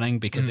like running,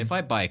 because if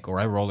I bike or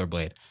I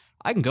rollerblade,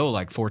 I can go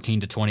like 14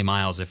 to 20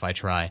 miles if I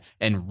try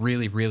and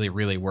really, really,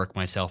 really work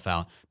myself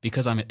out,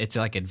 because it's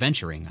like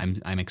adventuring.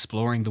 I'm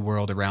exploring the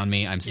world around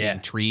me. I'm seeing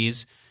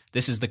trees.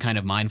 This is the kind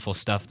of mindful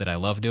stuff that I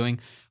love doing.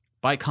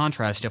 By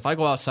contrast, if I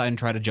go outside and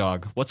try to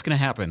jog, what's going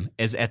to happen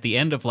is at the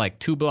end of like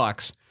 2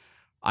 blocks,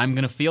 I'm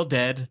going to feel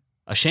dead,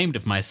 ashamed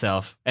of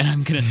myself, and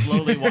I'm going to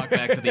slowly walk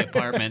back to the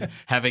apartment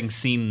having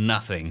seen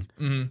nothing.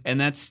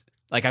 And that's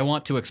like, I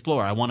want to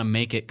explore. I want to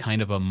make it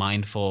kind of a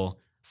mindful,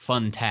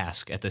 fun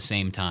task at the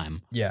same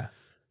time. Yeah.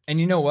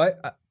 And you know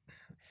what?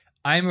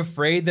 I'm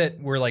afraid that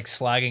we're like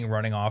slagging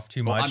running off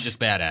too much. I'm just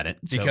bad at it.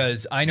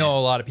 Because I know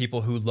a lot of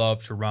people who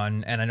love to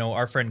run. And I know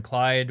our friend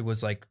Clyde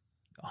was like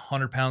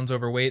 100 pounds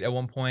overweight at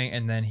one point,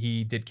 and then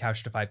he did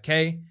Couch to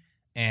 5K.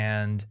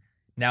 And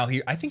now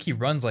I think he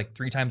runs like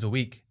 3 times a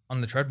week on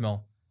the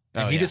treadmill.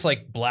 And he just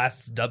like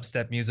blasts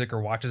dubstep music or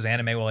watches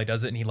anime while he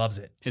does it, and he loves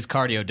it. His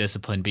cardio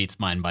discipline beats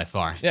mine by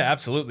far. Yeah,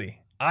 absolutely.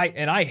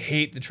 I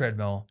hate the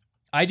treadmill.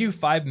 I do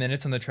 5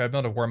 minutes on the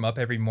treadmill to warm up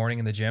every morning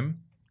in the gym,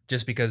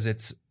 just because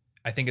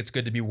I think it's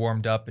good to be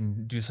warmed up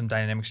and do some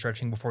dynamic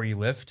stretching before you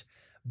lift.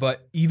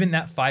 But even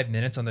that 5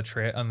 minutes on the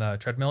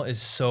treadmill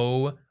is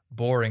so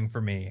boring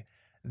for me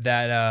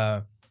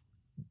that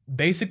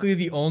basically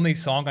the only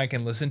song I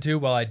can listen to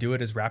while I do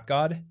it is Rap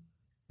God.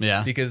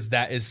 Yeah. Because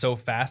that is so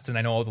fast and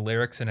I know all the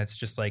lyrics, and it's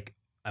just like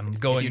I'm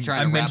going. If you're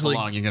trying to rap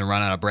along, you're going to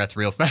run out of breath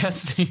real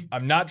fast.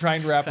 I'm not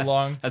trying to rap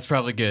along. That's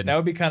probably good. That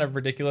would be kind of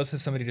ridiculous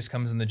if somebody just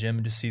comes in the gym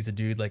and just sees a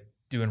dude like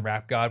doing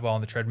Rap God while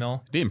on the treadmill.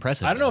 It'd be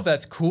impressive. I don't know if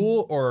that's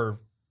cool or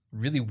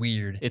really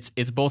weird.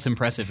 It's both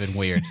impressive and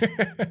weird.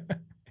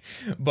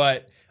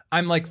 But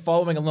I'm like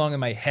following along in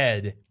my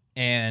head,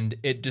 and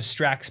it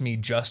distracts me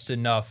just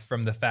enough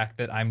from the fact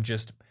that I'm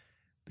just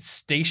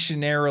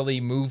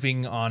stationarily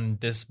moving on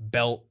this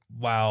belt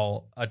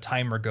while a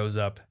timer goes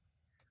up,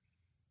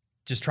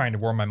 just trying to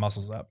warm my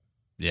muscles up.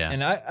 Yeah.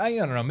 And I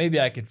don't know, maybe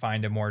I could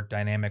find a more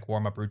dynamic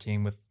warm-up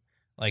routine with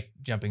like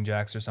jumping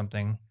jacks or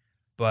something,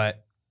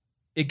 but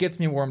it gets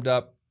me warmed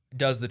up,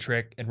 does the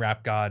trick, and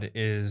Rap God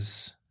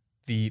is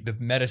the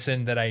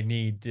medicine that I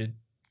need to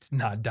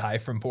not die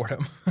from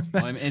boredom.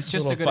 Well, I mean, it's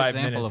just a good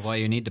example of why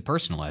you need to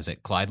personalize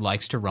it. Clyde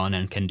likes to run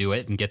and can do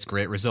it and gets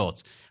great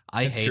results.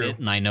 I hate it,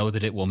 and I know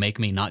that it will make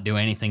me not do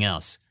anything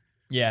else.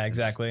 Yeah,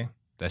 exactly.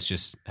 That's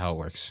just how it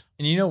works.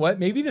 And you know what?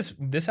 Maybe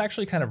this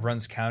actually kind of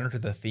runs counter to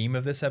the theme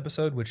of this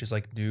episode, which is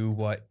like do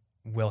what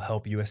will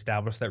help you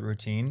establish that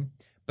routine.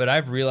 But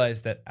I've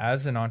realized that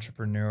as an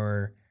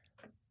entrepreneur,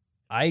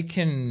 I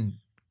can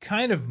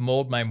kind of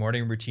mold my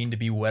morning routine to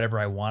be whatever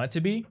I want it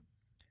to be.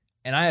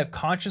 And I have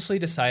consciously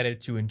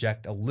decided to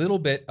inject a little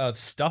bit of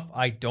stuff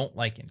I don't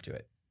like into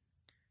it,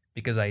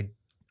 because I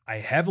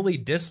heavily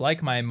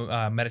dislike my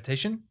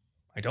meditation.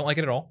 I don't like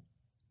it at all,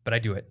 but I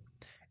do it.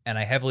 And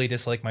I heavily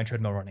dislike my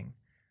treadmill running.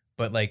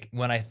 But like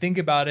when I think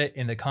about it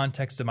in the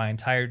context of my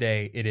entire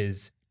day, it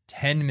is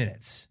 10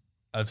 minutes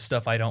of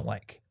stuff I don't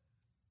like.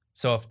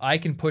 So if I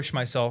can push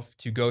myself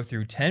to go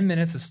through 10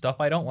 minutes of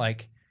stuff I don't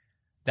like,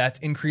 that's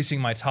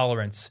increasing my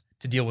tolerance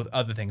to deal with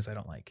other things I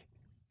don't like.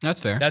 That's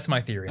fair. That's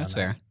my theory. That's on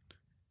that. fair.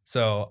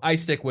 So I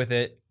stick with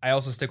it. I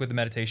also stick with the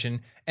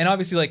meditation. And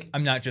obviously, like,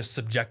 I'm not just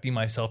subjecting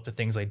myself to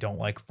things I don't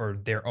like for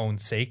their own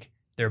sake.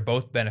 They're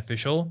both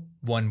beneficial.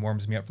 One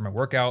warms me up for my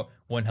workout.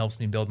 One helps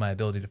me build my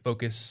ability to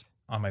focus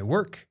on my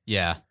work.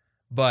 Yeah.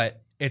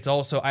 But it's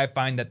also, I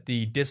find that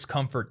the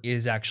discomfort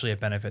is actually a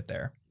benefit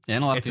there.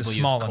 And a lot of people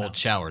use cold amount.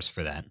 showers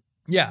for that.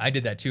 Yeah, I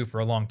did that too for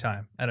a long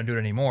time. I don't do it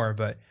anymore,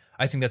 but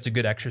I think that's a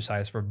good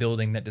exercise for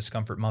building that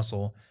discomfort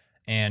muscle.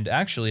 And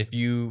actually, if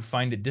you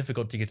find it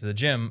difficult to get to the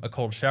gym, a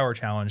cold shower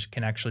challenge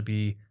can actually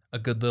be a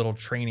good little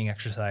training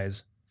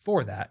exercise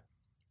for that.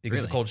 Because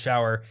Really? a cold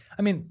shower,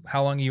 I mean,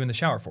 how long are you in the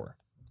shower for?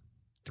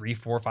 3,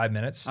 4, 5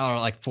 minutes? Oh,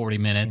 like 40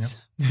 minutes.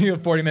 You know?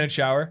 40-minute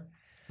shower?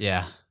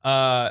 Yeah.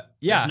 Yeah.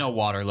 There's no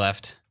water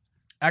left.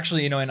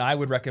 Actually, and I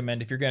would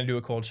recommend if you're going to do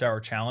a cold shower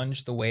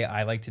challenge, the way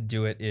I like to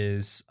do it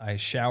is I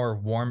shower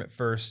warm at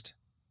first,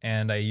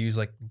 and I use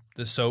like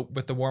the soap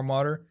with the warm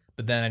water,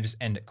 but then I just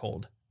end it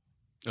cold.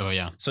 Oh,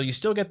 yeah. So you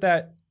still get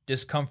that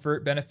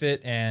discomfort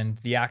benefit and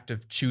the act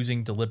of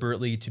choosing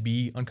deliberately to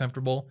be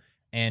uncomfortable.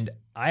 And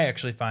I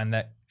actually find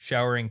that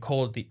showering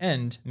cold at the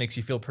end makes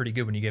you feel pretty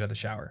good when you get out of the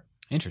shower.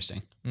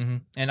 Interesting.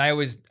 And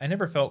I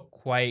never felt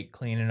quite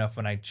clean enough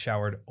when I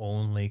showered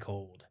only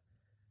cold.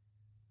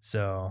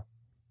 So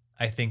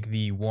I think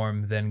the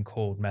warm then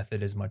cold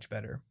method is much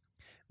better.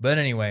 But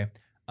anyway,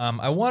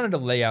 I wanted to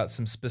lay out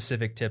some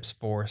specific tips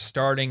for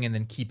starting and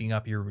then keeping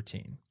up your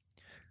routine.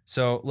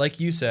 So, like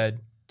you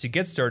said, to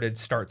get started,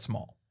 start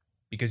small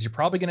because you're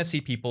probably going to see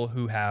people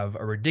who have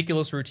a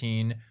ridiculous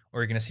routine,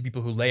 or you're going to see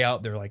people who lay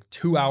out their like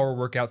 2-hour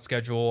workout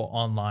schedule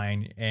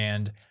online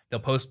and they'll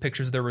post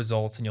pictures of their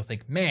results and you'll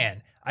think,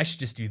 man, I should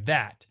just do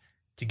that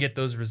to get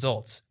those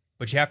results.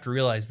 But you have to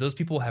realize those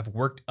people have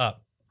worked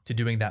up to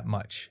doing that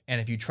much.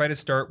 And if you try to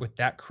start with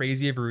that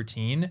crazy of a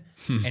routine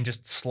and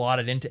just slot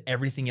it into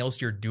everything else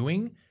you're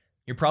doing,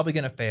 you're probably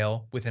going to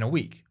fail within a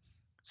week.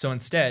 So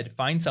instead,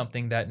 find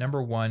something that,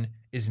 number one,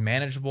 is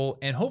manageable,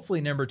 and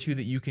hopefully, number two,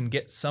 that you can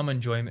get some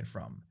enjoyment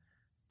from.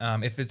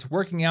 If it's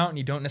working out and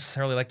you don't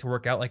necessarily like to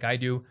work out like I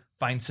do,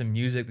 find some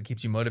music that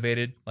keeps you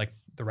motivated, like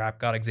the Rap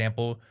God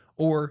example,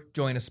 or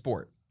join a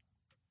sport.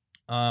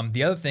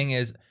 The other thing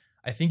is,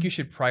 I think you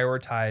should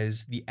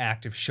prioritize the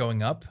act of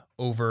showing up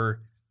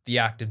over the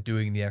act of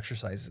doing the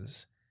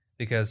exercises.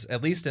 Because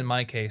at least in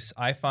my case,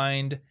 I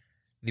find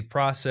the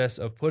process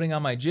of putting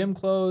on my gym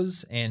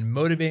clothes and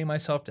motivating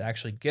myself to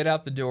actually get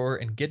out the door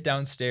and get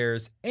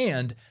downstairs.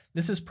 And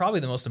this is probably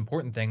the most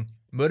important thing,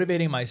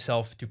 motivating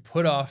myself to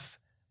put off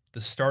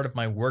the start of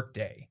my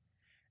workday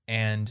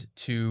and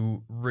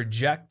to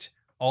reject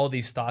all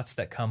these thoughts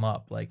that come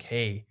up like,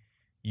 hey,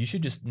 you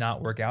should just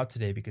not work out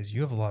today because you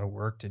have a lot of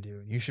work to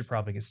do. You should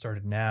probably get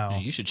started now. Yeah,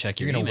 you should check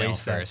your You're gonna email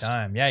waste first. that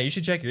time. Yeah, you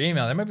should check your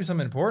email. There might be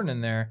something important in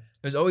there.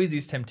 There's always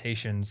these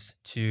temptations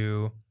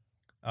to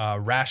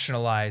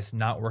rationalize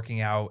not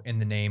working out in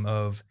the name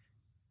of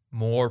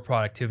more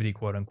productivity,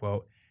 quote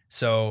unquote.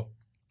 So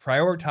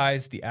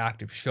prioritize the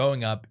act of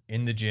showing up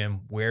in the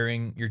gym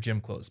wearing your gym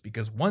clothes,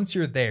 because once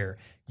you're there,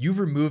 you've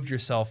removed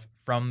yourself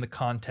from the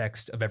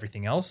context of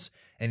everything else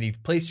and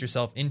you've placed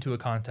yourself into a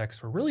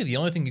context where really the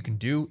only thing you can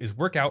do is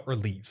work out or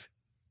leave.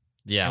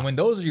 Yeah. And when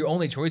those are your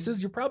only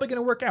choices, you're probably going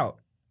to work out.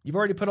 You've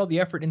already put all the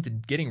effort into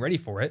getting ready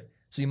for it,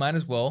 so you might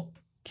as well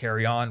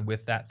carry on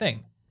with that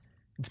thing.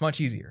 It's much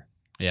easier.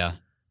 Yeah.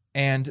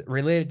 And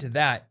related to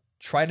that,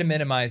 try to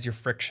minimize your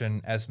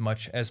friction as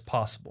much as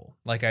possible.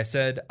 Like I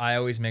said, I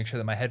always make sure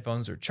that my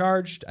headphones are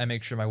charged. I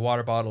make sure my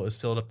water bottle is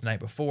filled up the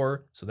night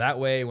before. So that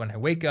way, when I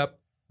wake up,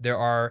 there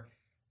are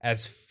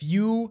as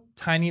few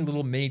tiny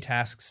little mini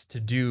tasks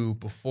to do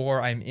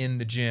before I'm in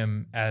the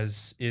gym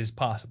as is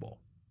possible.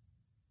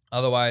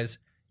 Otherwise,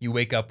 you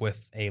wake up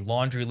with a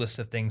laundry list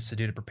of things to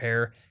do to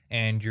prepare,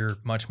 and you're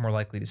much more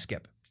likely to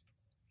skip.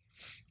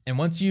 And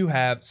once you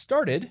have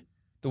started,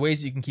 the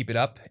ways you can keep it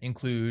up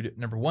include,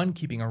 number one,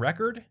 keeping a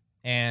record.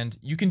 And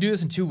you can do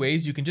this in two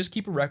ways. You can just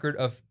keep a record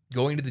of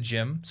going to the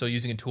gym. So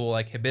using a tool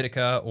like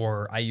Habitica,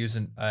 or I use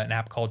an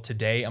app called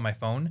Today on my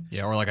phone.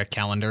 Yeah, or like a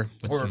calendar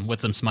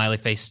with some smiley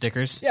face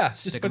stickers. Yeah,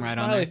 Stick just them put right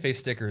on smiley there. face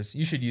stickers.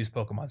 You should use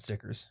Pokemon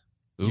stickers.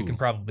 Ooh. You can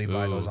probably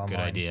buy those online. Good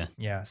idea.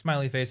 Yeah,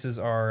 smiley faces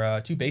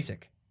are too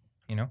basic,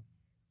 you know?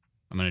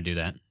 I'm going to do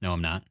that. No,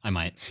 I'm not. I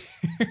might.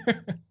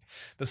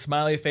 The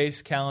smiley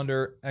face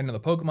calendar, the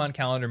Pokemon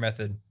calendar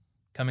method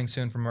coming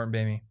soon from Martin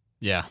Bamey.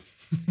 Yeah.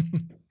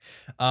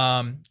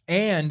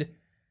 And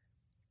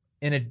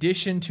in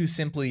addition to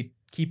simply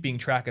keeping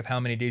track of how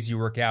many days you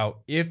work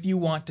out, if you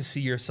want to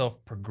see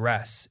yourself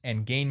progress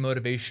and gain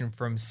motivation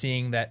from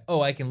seeing that,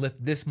 oh, I can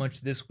lift this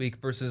much this week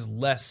versus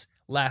less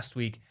last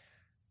week,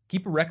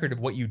 keep a record of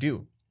what you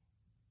do.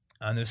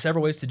 There's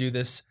several ways to do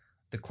this.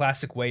 The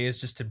classic way is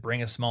just to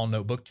bring a small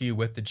notebook to you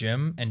with the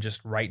gym and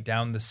just write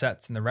down the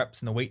sets and the reps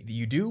and the weight that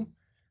you do,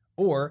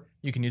 or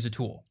you can use a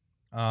tool.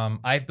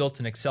 I've built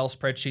an Excel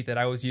spreadsheet that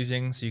I was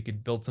using, so you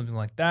could build something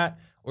like that,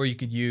 or you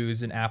could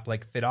use an app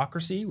like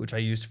Fitocracy, which I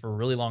used for a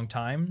really long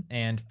time.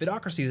 And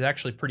Fitocracy is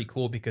actually pretty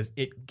cool because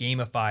it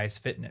gamifies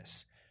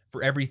fitness.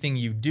 For everything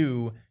you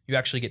do, you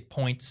actually get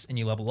points and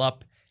you level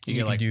up. You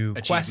can get, like, do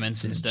achievements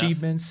quests and stuff.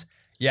 achievements.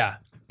 Yeah.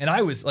 And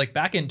I was like,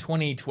 back in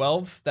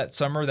 2012, that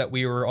summer that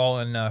we were all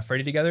in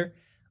Freddy together,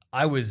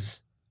 I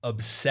was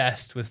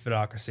obsessed with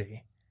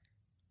Fitocracy,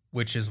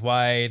 which is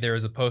why there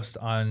was a post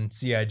on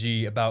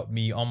CIG about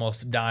me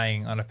almost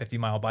dying on a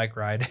 50-mile bike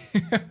ride.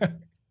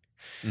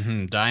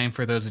 Dying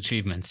for those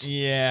achievements.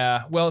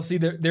 Yeah. Well, see,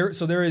 there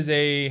is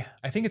I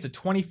think it's a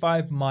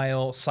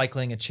 25-mile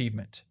cycling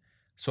achievement.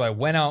 So I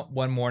went out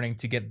one morning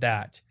to get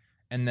that.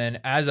 And then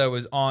as I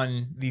was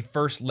on the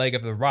first leg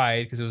of the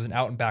ride, because it was an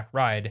out and back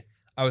ride,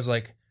 I was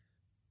like,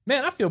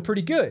 man, I feel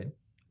pretty good.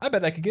 I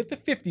bet I could get the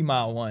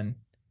 50-mile one.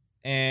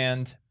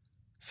 And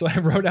so I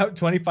rode out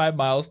 25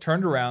 miles,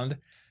 turned around,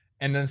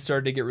 and then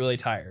started to get really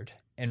tired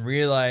and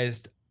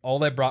realized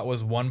all I brought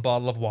was one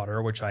bottle of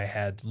water, which I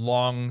had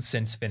long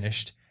since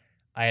finished.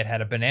 I had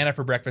had a banana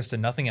for breakfast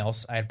and nothing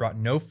else. I had brought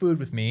no food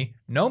with me,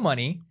 no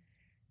money.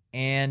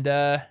 And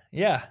I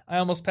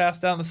almost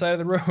passed out on the side of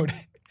the road.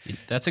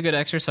 That's a good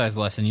exercise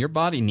lesson. Your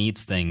body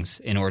needs things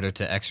in order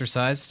to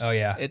exercise. Oh,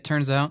 yeah. It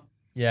turns out.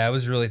 Yeah, it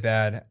was really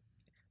bad.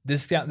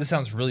 This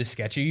sounds really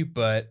sketchy,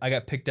 but I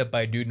got picked up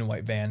by a dude in a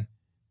white van.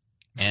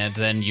 And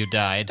then you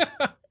died.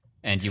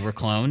 And you were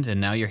cloned, and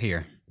now you're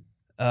here.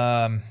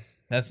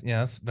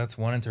 That's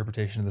one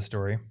interpretation of the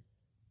story.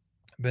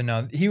 But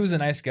no, he was a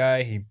nice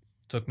guy. He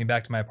took me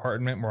back to my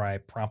apartment where I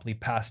promptly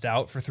passed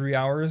out for 3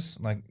 hours.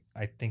 Like,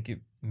 I think it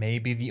may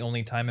be the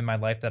only time in my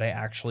life that I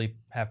actually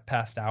have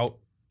passed out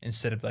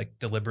instead of like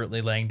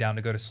deliberately laying down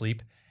to go to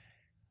sleep.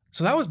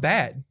 So that was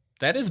bad.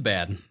 That is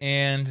bad.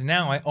 And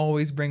now I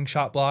always bring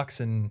shot blocks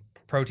and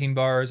protein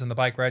bars on the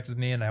bike rides with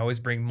me, and I always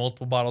bring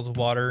multiple bottles of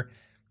water,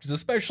 which is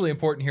especially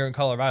important here in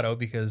Colorado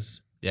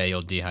because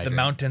you'll dehydrate. The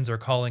mountains are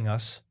calling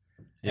us,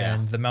 Yeah.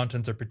 and the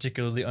mountains are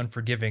particularly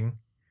unforgiving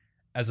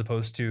as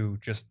opposed to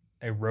just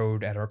a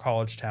road at our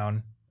college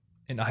town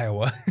in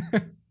Iowa.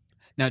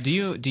 Now, do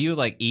you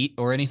like eat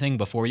or anything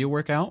before you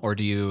work out, or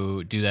do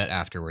you do that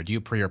afterward? Do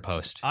you pre or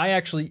post? I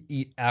actually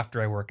eat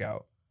after I work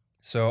out.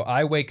 So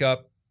I wake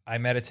up, I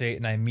meditate,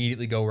 and I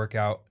immediately go work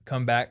out,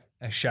 come back,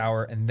 I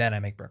shower, and then I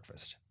make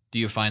breakfast. Do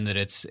you find that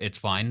it's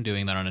fine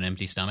doing that on an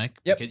empty stomach?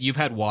 Yep. Because you've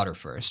had water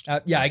first.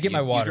 Yeah, I get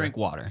my water. You drink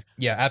water.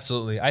 Yeah,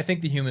 absolutely. I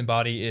think the human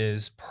body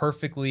is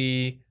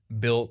perfectly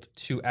built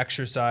to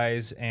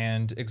exercise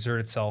and exert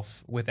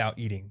itself without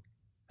eating.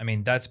 I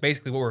mean, that's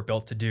basically what we're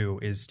built to do,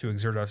 is to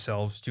exert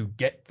ourselves to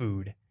get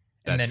food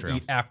and That's then true.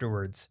 eat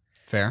afterwards.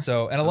 Fair.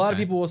 So, and a lot of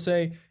Okay. people will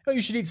say, oh, you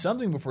should eat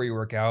something before you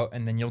work out.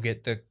 And then you'll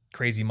get the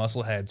crazy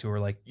muscle heads who are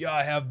like, yeah,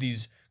 I have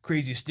these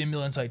crazy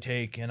stimulants I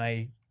take, and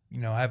I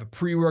have a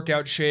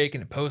pre-workout shake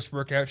and a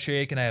post-workout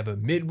shake, and I have a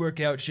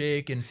mid-workout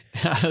shake. And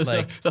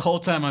like the whole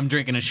time I'm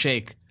drinking a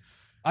shake,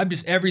 I'm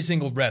just every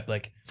single rep,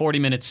 like 40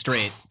 minutes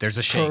straight, there's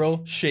a shake.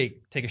 curl,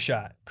 shake, take a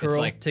shot. Curl, It's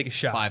like take a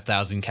shot.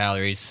 5,000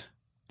 calories,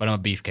 but I'm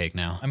a beefcake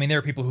now. I mean, there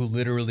are people who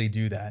literally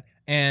do that.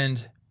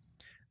 And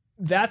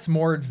that's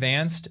more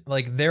advanced.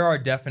 Like, there are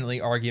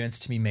definitely arguments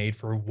to be made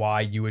for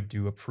why you would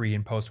do a pre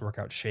and post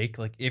workout shake.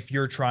 Like, if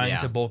you're trying Yeah.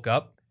 to bulk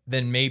up,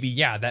 then maybe,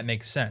 yeah, that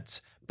makes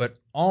sense. But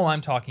all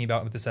I'm talking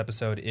about with this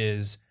episode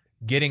is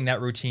getting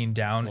that routine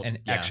down Well, and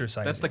yeah,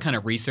 exercising. That's the kind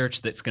of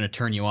research that's going to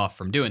turn you off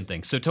from doing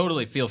things. So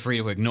totally feel free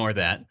to ignore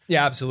that.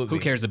 Yeah, absolutely.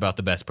 Who cares about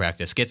the best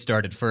practice? Get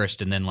started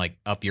first and then like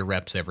up your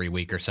reps every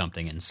week or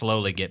something and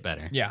slowly get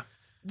better. Yeah.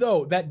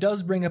 Though that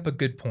does bring up a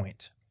good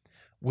point,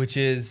 which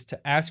is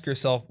to ask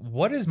yourself,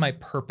 what is my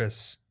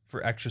purpose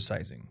for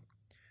exercising?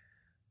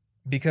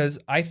 Because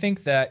I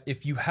think that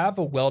if you have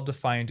a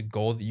well-defined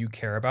goal that you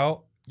care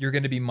about, you're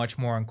going to be much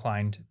more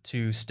inclined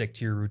to stick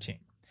to your routine.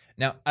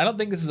 Now, I don't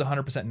think this is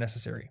 100%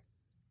 necessary,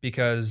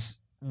 because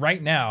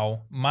right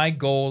now, my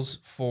goals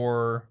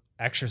for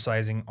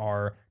exercising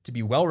are to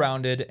be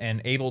well-rounded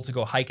and able to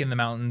go hike in the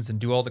mountains and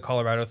do all the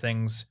Colorado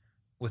things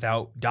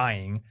without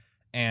dying,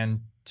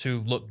 and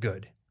to look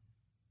good.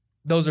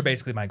 Those are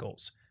basically my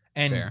goals.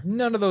 And Fair.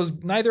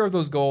 neither of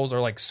those goals are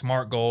like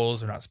SMART goals.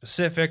 They're not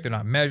specific. They're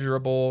not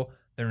measurable.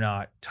 They're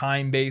not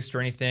time-based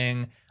or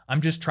anything.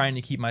 I'm just trying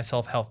to keep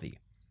myself healthy.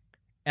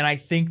 And I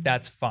think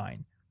that's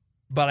fine.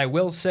 But I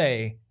will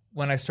say,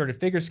 when I started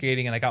figure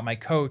skating and I got my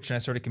coach and I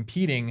started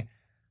competing,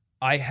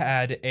 I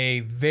had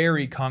a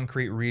very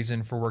concrete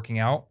reason for working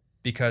out,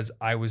 because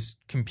I was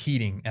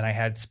competing and I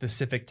had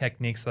specific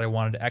techniques that I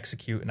wanted to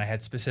execute, and I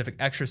had specific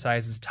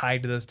exercises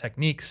tied to those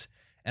techniques,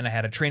 and I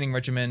had a training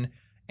regimen,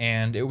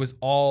 and it was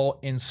all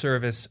in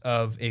service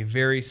of a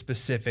very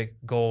specific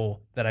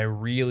goal that I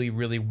really,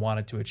 really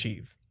wanted to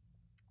achieve.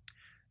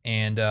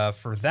 And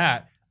for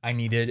that, I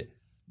needed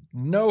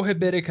no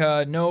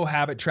Habitica, no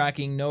habit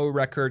tracking, no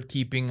record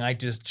keeping. I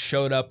just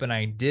showed up and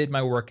I did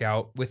my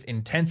workout with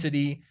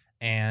intensity,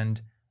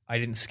 and I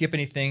didn't skip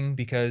anything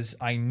because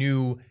I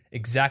knew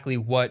exactly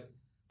what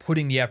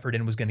putting the effort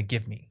in was going to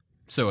give me.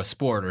 So a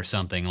sport or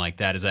something like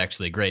that is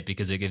actually great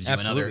because it gives you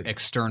another Absolutely.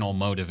 external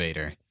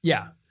motivator.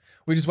 Yeah,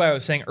 which is why I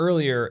was saying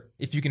earlier,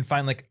 if you can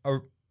find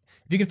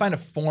a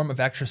form of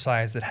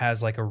exercise that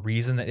has like a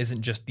reason that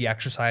isn't just the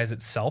exercise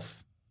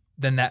itself,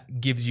 then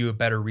that gives you a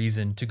better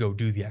reason to go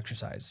do the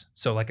exercise.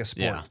 So like a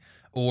sport. Yeah.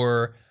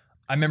 Or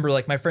I remember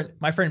like my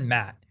friend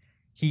Matt,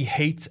 he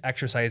hates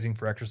exercising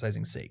for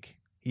exercising's sake.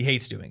 He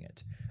hates doing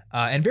it.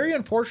 And very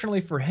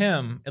unfortunately for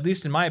him, at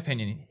least in my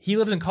opinion, he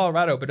lives in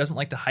Colorado but doesn't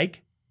like to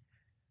hike.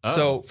 Oh.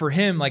 So for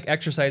him, like,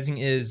 exercising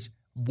is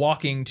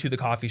walking to the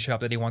coffee shop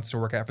that he wants to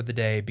work at for the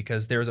day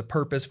because there's a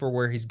purpose for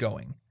where he's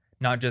going.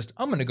 Not just,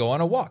 I'm going to go on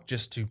a walk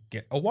just to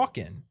get a walk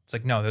in. It's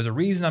like, no, there's a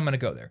reason I'm going to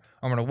go there.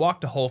 I'm going to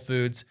walk to Whole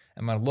Foods.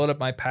 I'm going to load up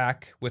my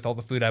pack with all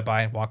the food I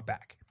buy and walk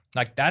back.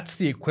 Like, that's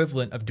the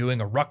equivalent of doing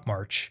a ruck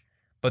march,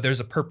 but there's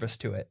a purpose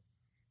to it.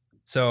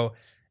 So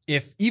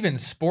if even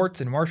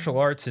sports and martial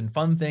arts and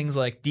fun things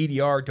like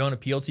DDR don't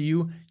appeal to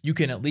you, you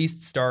can at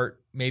least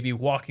start maybe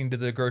walking to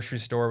the grocery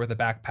store with a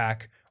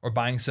backpack, or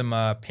buying some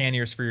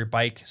panniers for your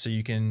bike so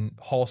you can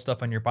haul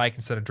stuff on your bike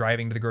instead of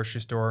driving to the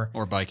grocery store.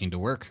 Or biking to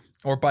work.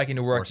 Or biking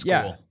to work. Or school.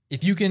 Yeah.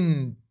 If you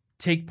can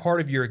take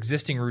part of your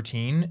existing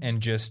routine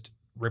and just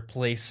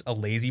replace a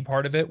lazy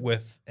part of it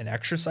with an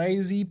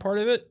exercisey part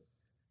of it,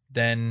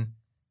 then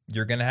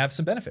you're going to have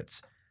some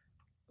benefits.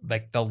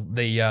 Like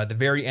the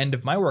very end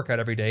of my workout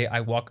every day, I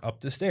walk up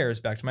the stairs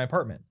back to my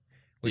apartment,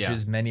 which Yeah.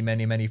 is many,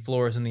 many, many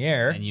floors in the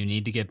air. And you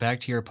need to get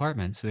back to your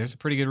apartment. So there's a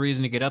pretty good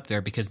reason to get up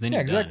there because then Yeah,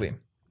 you're exactly. done.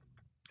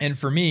 And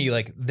for me,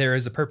 like there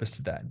is a purpose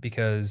to that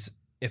because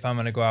if I'm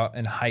going to go out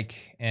and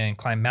hike and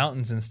climb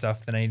mountains and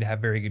stuff, then I need to have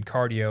very good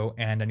cardio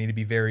and I need to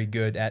be very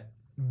good at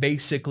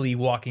basically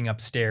walking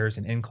upstairs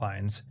and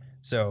inclines.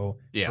 So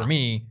Yeah. for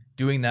me,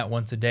 doing that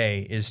once a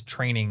day is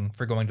training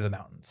for going to the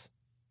mountains,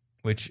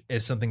 which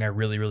is something I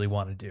really, really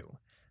want to do.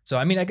 So,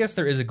 I mean, I guess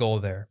there is a goal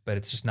there, but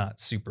it's just not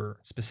super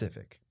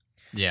specific.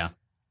 Yeah.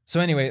 So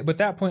anyway, with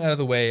that point out of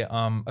the way,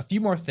 a few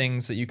more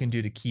things that you can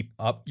do to keep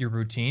up your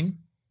routine.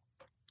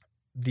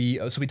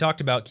 So we talked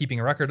about keeping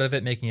a record of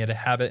it, making it a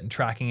habit, and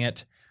tracking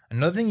it.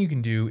 Another thing you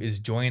can do is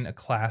join a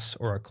class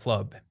or a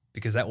club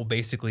because that will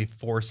basically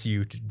force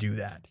you to do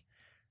that.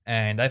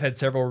 And I've had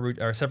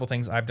several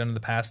things I've done in the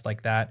past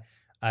like that.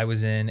 I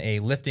was in a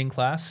lifting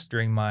class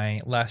during my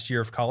last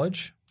year of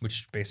college,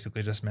 which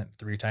basically just meant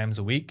 3 times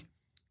a week.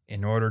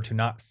 In order to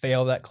not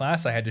fail that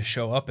class, I had to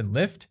show up and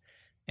lift.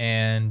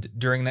 And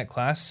during that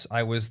class,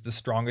 I was the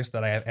strongest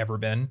that I have ever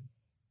been.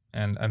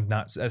 And I'm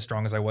not as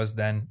strong as I was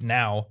then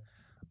now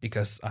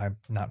because I'm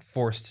not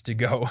forced to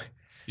go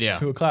Yeah.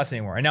 to a class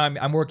anymore. And now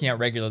I'm working out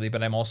regularly,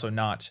 but I'm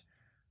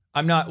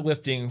not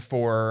lifting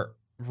for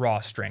raw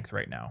strength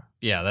right now.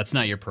 Yeah, that's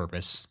not your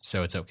purpose,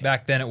 so it's okay.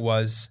 Back then it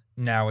was,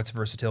 now it's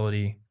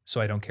versatility, so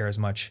I don't care as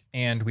much.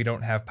 And we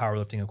don't have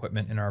powerlifting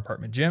equipment in our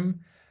apartment gym.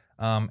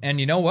 And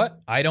you know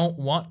what? I don't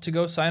want to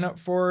go sign up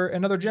for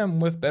another gym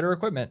with better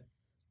equipment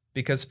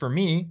because for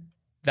me,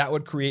 that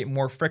would create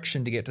more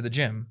friction to get to the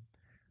gym.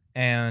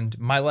 And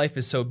my life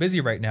is so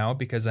busy right now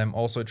because I'm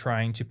also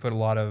trying to put a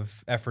lot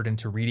of effort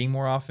into reading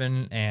more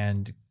often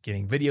and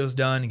getting videos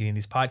done, and getting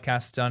these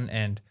podcasts done,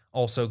 and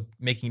also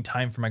making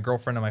time for my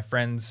girlfriend and my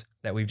friends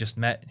that we've just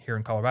met here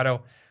in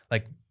Colorado.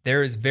 Like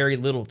there is very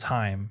little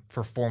time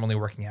for formally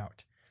working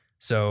out.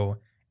 So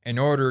in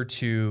order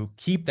to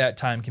keep that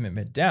time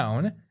commitment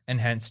down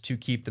and hence to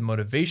keep the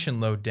motivation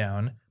load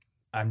down,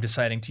 I'm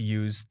deciding to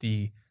use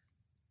the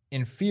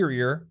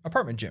inferior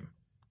apartment gym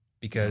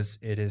because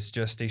it is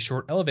just a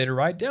short elevator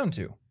ride down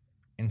to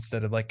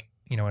instead of like,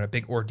 a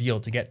big ordeal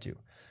to get to.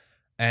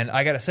 And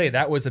I got to say,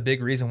 that was a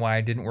big reason why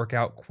I didn't work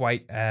out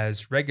quite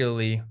as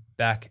regularly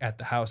back at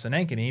the house in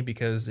Ankeny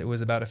because it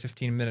was about a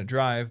 15-minute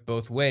drive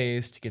both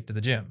ways to get to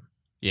the gym.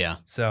 Yeah.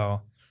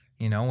 So,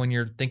 when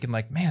you're thinking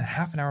like, man,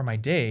 half an hour of my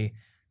day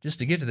just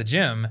to get to the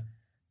gym,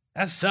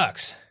 that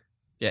sucks.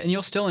 Yeah, and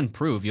you'll still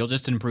improve. You'll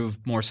just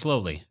improve more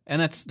slowly.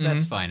 And that's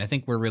fine. I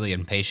think we're really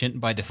impatient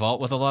by default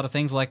with a lot of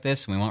things like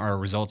this. We want our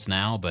results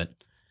now, but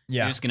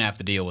you're just going to have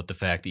to deal with the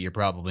fact that you're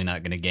probably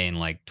not going to gain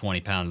like 20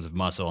 pounds of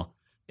muscle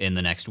in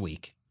the next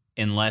week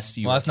unless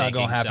you are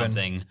taking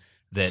something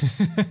that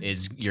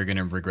is you're going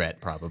to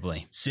regret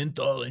probably.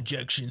 Synthol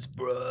injections,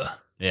 bruh.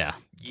 Yeah.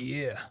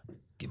 Yeah.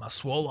 Get my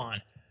swole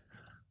on.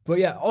 But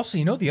yeah, also,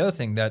 the other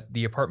thing that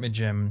the apartment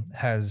gym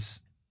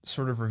has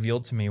sort of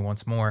revealed to me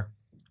once more,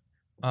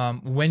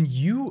 when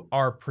you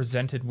are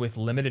presented with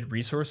limited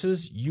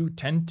resources, you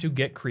tend to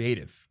get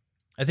creative.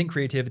 I think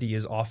creativity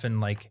is often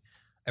like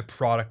a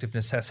product of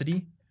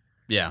necessity.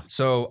 Yeah.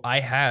 So I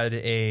had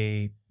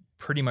a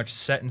pretty much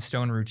set in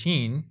stone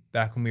routine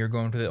back when we were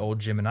going to the old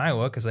gym in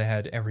Iowa because I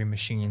had every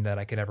machine that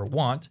I could ever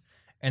want.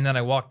 And then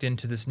I walked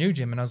into this new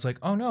gym and I was like,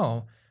 oh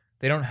no,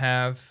 they don't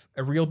have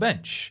a real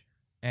bench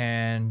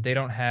and they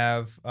don't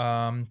have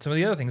some of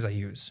the other things I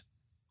use.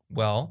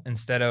 Well,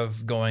 instead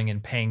of going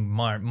and paying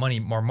more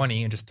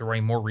money and just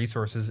throwing more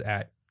resources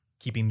at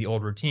keeping the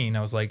old routine,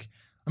 I was like,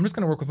 I'm just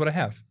going to work with what I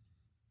have.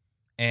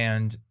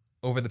 And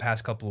over the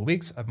past couple of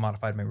weeks, I've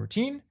modified my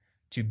routine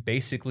to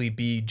basically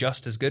be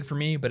just as good for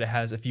me, but it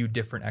has a few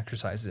different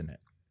exercises in it.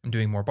 I'm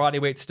doing more body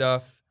weight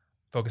stuff,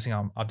 focusing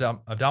on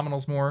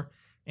abdominals more,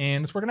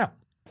 and it's working out.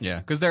 Yeah,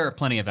 because there are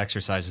plenty of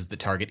exercises that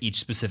target each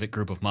specific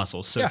group of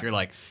muscles. So if you're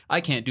like, I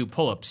can't do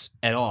pull-ups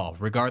at all,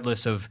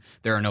 regardless of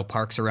there are no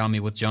parks around me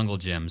with jungle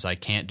gyms. I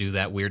can't do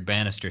that weird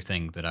banister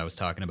thing that I was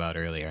talking about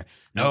earlier.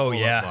 No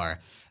pull-up bar.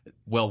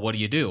 Well, what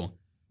do?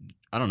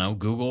 I don't know,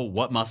 Google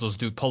what muscles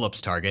do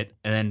pull-ups target,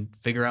 and then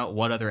figure out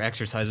what other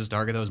exercises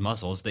target those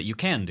muscles that you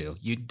can do.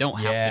 You don't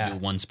have to do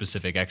one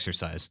specific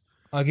exercise.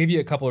 I'll give you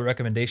a couple of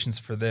recommendations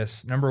for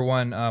this. Number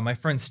one, my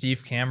friend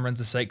Steve Cam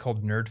runs a site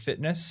called Nerd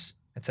Fitness.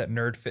 It's at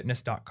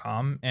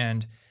nerdfitness.com,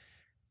 and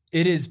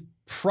it is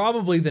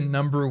probably the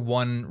number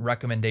one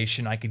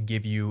recommendation I could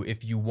give you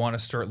if you want to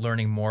start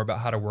learning more about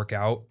how to work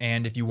out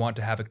and if you want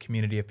to have a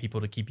community of people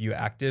to keep you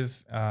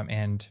active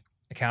and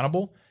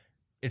accountable.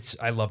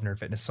 I love Nerd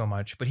Fitness so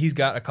much, but he's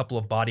got a couple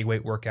of body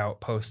weight workout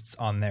posts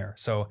on there.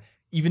 So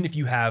even if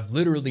you have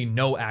literally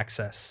no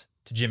access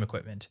to gym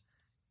equipment,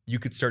 you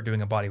could start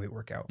doing a body weight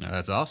workout. No,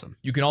 that's awesome.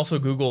 You can also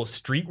Google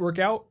street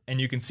workout and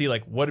you can see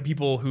like what do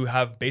people who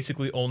have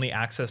basically only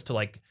access to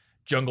like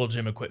jungle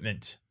gym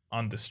equipment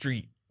on the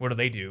street, what do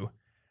they do?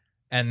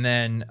 And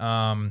then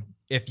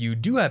if you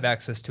do have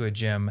access to a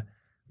gym,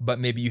 but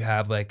maybe you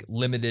have like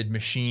limited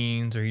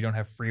machines or you don't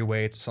have free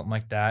weights or something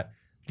like that,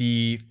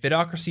 the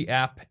Fitocracy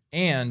app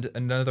and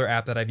another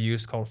app that I've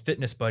used called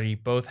Fitness Buddy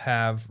both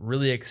have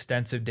really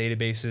extensive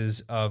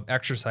databases of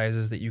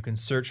exercises that you can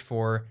search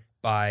for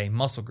by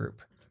muscle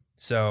group.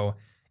 So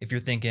if you're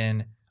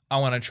thinking, I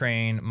want to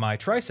train my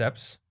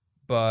triceps,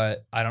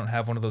 but I don't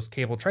have one of those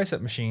cable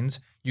tricep machines,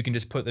 you can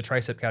just put the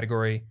tricep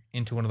category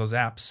into one of those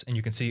apps and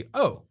you can see,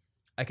 oh,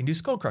 I can do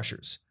skull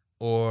crushers,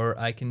 or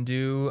I can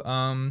do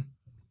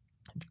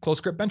close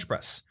grip bench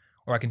press,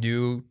 or I can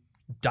do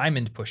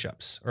diamond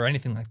push-ups or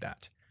anything like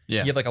that.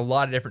 Yeah. You have like a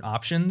lot of different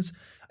options.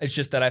 It's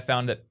just that I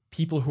found that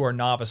people who are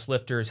novice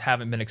lifters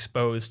haven't been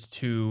exposed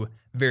to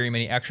very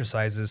many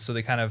exercises, so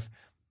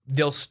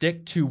they'll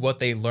stick to what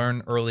they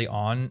learn early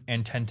on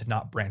and tend to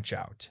not branch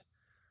out.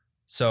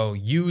 So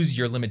use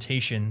your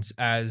limitations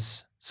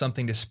as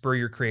something to spur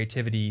your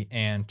creativity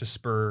and to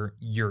spur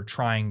your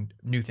trying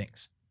new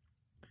things.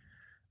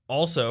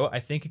 Also, I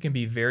think it can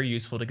be very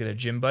useful to get a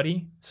gym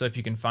buddy. So if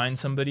you can find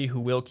somebody who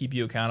will keep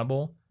you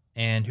accountable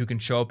and who can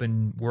show up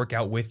and work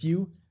out with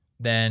you,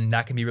 then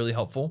that can be really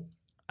helpful.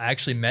 I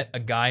actually met a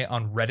guy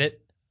on Reddit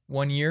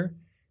one year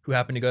who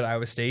happened to go to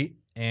Iowa State,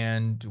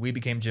 and we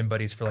became gym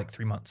buddies for like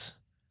 3 months.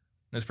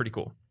 It was pretty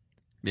cool.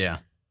 Yeah.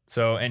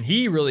 So, and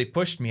he really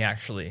pushed me,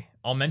 actually.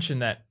 I'll mention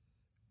that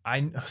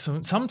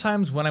so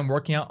sometimes when I'm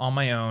working out on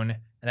my own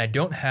and I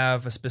don't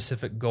have a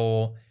specific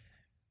goal,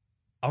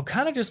 I'll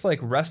kind of just like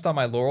rest on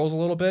my laurels a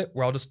little bit,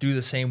 where I'll just do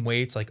the same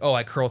weights. Like, oh,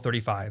 I curl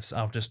 35s.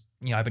 I'll just,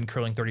 I've been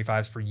curling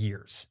 35s for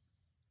years,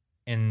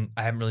 and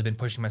I haven't really been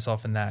pushing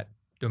myself in that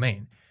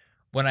domain.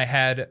 When I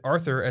had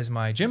Arthur as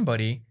my gym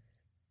buddy,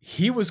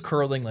 he was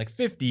curling like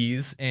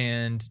 50s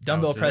and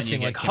dumbbell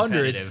pressing like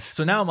hundreds.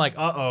 So now I'm like,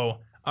 all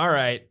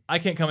right, I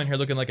can't come in here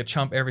looking like a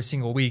chump every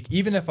single week.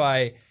 Even if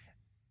I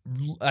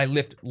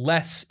lift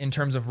less in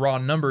terms of raw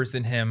numbers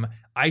than him,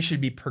 I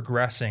should be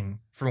progressing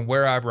from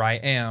wherever I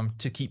am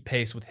to keep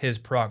pace with his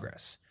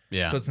progress.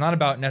 Yeah. So it's not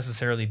about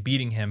necessarily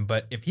beating him,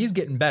 but if he's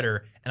getting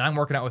better and I'm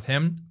working out with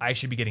him, I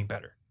should be getting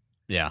better.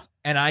 Yeah.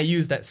 And I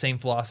use that same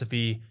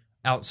philosophy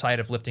outside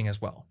of lifting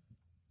as well.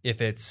 If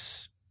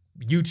it's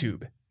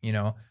YouTube,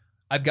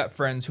 I've got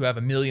friends who have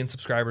 1 million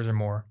subscribers or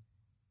more,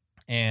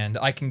 and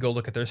I can go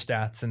look at their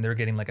stats and they're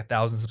getting like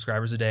 1,000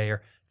 subscribers a day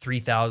or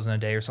 3,000 a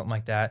day or something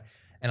like that.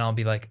 And I'll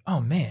be like, oh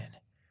man,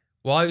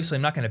 well, obviously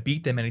I'm not going to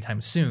beat them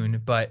anytime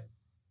soon, but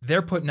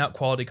they're putting out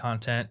quality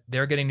content.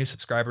 They're getting new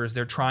subscribers.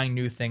 They're trying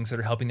new things that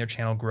are helping their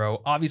channel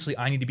grow. Obviously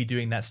I need to be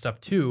doing that stuff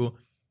too.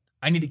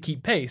 I need to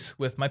keep pace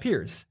with my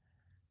peers.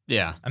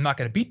 Yeah. I'm not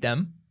going to beat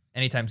them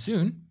anytime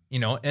soon,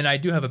 and I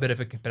do have a bit of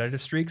a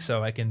competitive streak,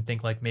 so I can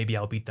think like maybe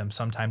I'll beat them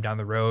sometime down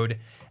the road,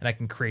 and I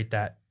can create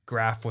that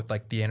graph with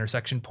like the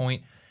intersection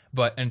point.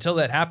 But until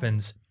that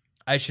happens,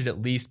 I should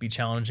at least be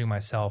challenging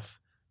myself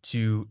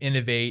to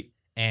innovate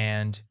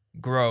and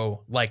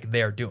grow like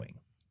they're doing.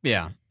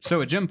 Yeah.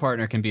 So a gym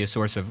partner can be a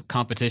source of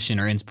competition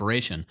or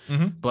inspiration.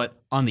 Mm-hmm.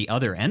 But on the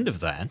other end of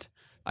that,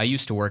 I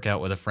used to work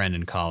out with a friend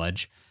in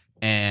college,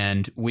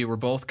 and we were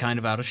both kind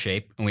of out of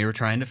shape, and we were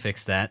trying to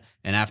fix that.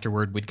 And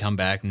afterward, we'd come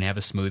back and have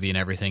a smoothie and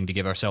everything to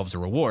give ourselves a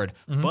reward.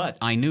 Mm-hmm. But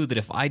I knew that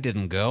if I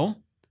didn't go,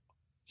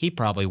 he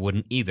probably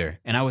wouldn't either.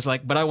 And I was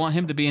like, but I want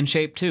him to be in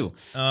shape too.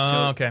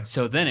 Okay.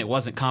 So then it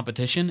wasn't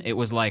competition. It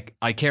was like,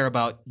 I care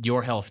about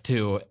your health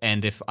too.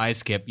 And if I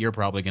skip, you're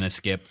probably going to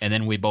skip. And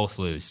then we both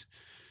lose.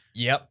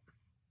 Yep.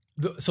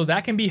 So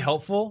that can be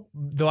helpful,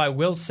 though I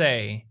will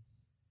say,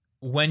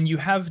 when you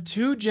have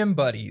two gym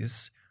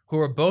buddies who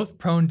are both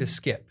prone to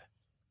skip,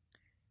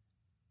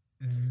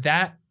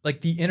 that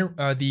like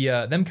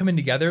them coming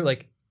together,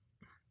 like,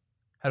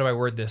 how do I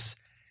word this?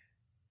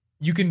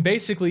 You can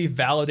basically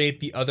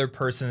validate the other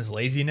person's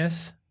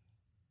laziness.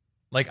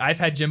 Like, I've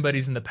had gym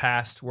buddies in the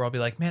past where I'll be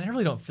like, man, I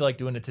really don't feel like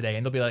doing it today.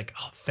 And they'll be like,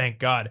 oh, thank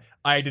God.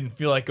 I didn't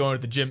feel like going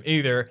to the gym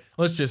either.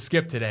 Let's just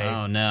skip today.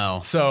 Oh, no.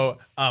 So,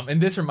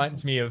 and this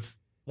reminds me of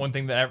one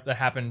thing that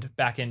happened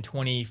back in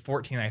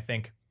 2014, I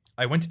think.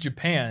 I went to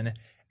Japan,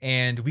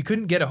 and we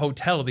couldn't get a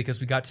hotel because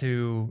we got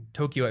to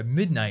Tokyo at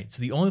midnight.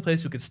 So the only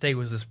place we could stay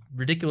was this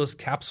ridiculous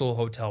capsule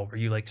hotel where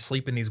you like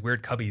sleep in these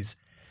weird cubbies.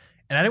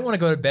 And I didn't want to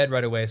go to bed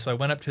right away. So I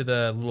went up to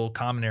the little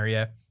common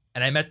area,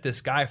 and I met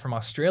this guy from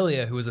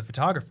Australia who was a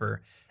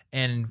photographer,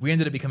 and we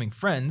ended up becoming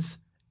friends.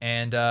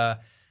 And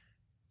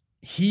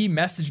he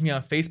messaged me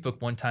on Facebook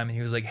one time, and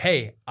he was like,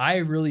 hey, I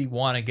really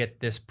want to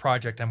get this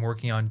project I'm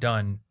working on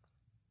done.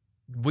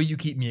 Will you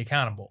keep me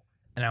accountable?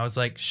 And I was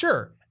like,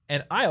 sure.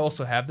 And I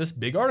also have this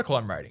big article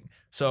I'm writing.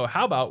 So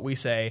how about we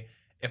say,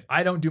 if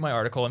I don't do my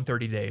article in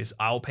 30 days,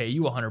 I'll pay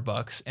you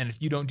 $100. And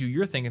if you don't do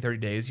your thing in 30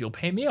 days, you'll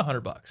pay me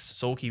 $100.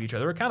 So we'll keep each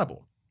other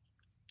accountable.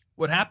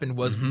 What happened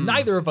was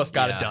neither of us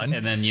got it done.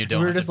 And then you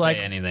don't have to pay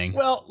anything.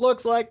 Well,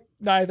 looks like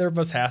neither of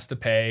us has to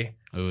pay.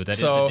 Ooh,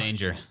 that is a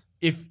danger.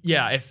 If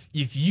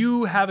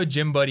you have a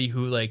gym buddy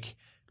who like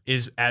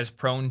is as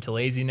prone to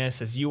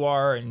laziness as you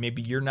are, and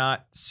maybe you're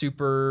not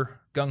super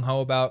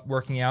gung-ho about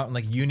working out and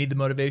like you need the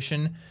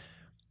motivation,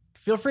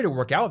 feel free to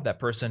work out with that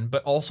person,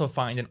 but also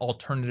find an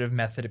alternative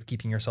method of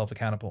keeping yourself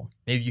accountable.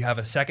 Maybe you have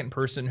a second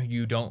person who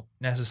you don't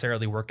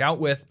necessarily work out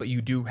with, but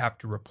you do have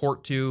to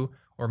report to,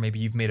 or maybe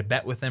you've made a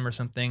bet with them or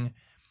something.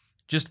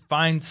 Just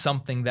find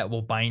something that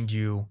will bind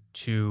you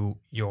to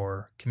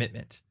your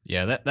commitment.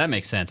 Yeah, that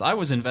makes sense. I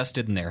was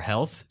invested in their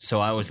health, so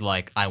I was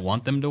like, I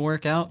want them to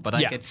work out, but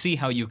I could see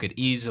how you could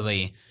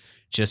easily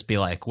just be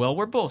like, well,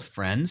 we're both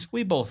friends.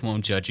 We both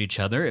won't judge each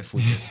other if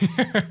we just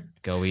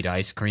go eat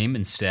ice cream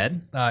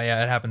instead.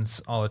 Yeah, it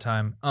happens all the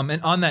time.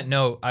 And on that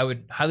note, I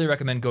would highly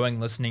recommend going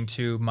listening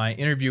to my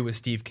interview with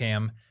Steve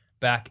Cam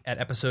back at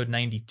episode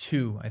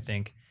 92, I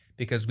think,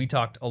 because we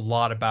talked a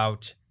lot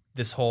about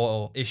this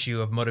whole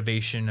issue of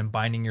motivation and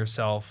binding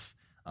yourself,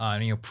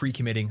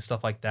 pre-committing,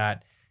 stuff like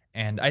that.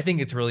 And I think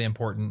it's really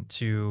important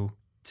to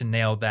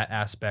nail that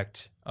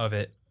aspect of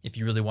it if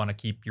you really want to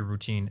keep your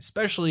routine,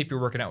 especially if you're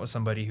working out with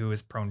somebody who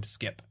is prone to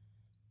skip.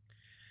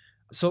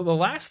 So the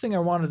last thing I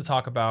wanted to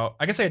talk about,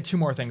 I guess I had two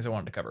more things I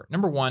wanted to cover.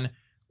 Number one,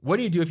 what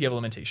do you do if you have a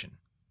limitation?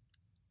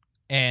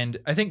 And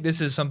I think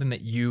this is something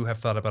that you have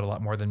thought about a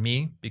lot more than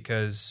me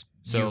because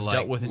you've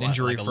dealt with an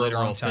injury for a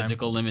long time.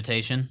 Physical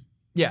limitation?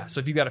 Yeah. So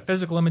if you've got a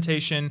physical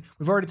limitation,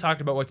 we've already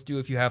talked about what to do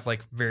if you have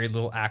like very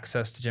little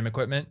access to gym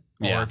equipment,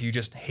 or if you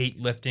just hate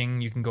lifting,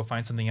 you can go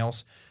find something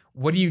else.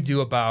 What do you do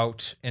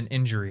about an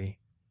injury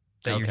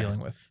that you're dealing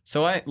with?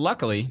 So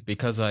luckily,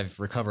 because I've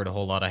recovered a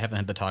whole lot, I haven't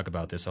had to talk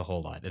about this a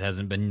whole lot. It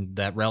hasn't been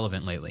that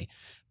relevant lately.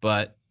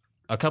 But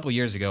a couple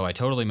years ago, I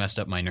totally messed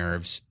up my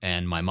nerves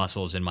and my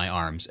muscles in my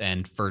arms.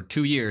 And for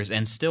 2 years,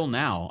 and still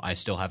now, I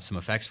still have some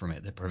effects from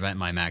it that prevent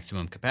my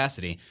maximum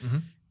capacity. Mm-hmm.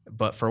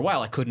 But for a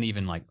while, I couldn't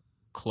even like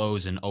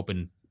close and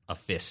open a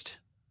fist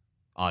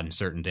on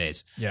certain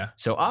days. Yeah.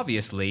 So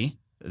obviously,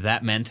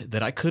 that meant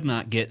that I could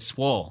not get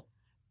swole.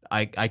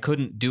 I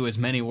couldn't do as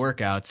many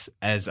workouts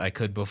as I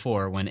could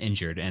before when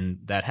injured, and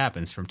that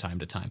happens from time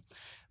to time.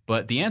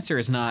 But the answer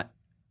is not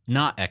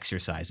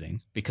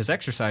exercising, because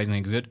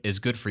exercising is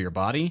good for your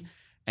body,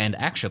 and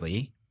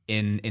actually,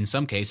 in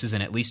some cases,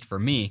 and at least for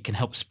me, can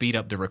help speed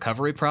up the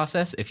recovery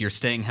process. If you're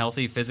staying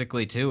healthy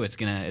physically too, it's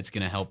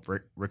gonna help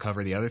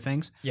recover the other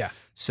things. Yeah.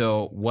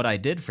 So what I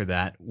did for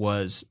that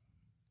was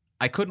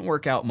I couldn't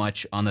work out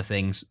much on the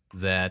things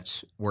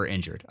that were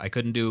injured. I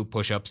couldn't do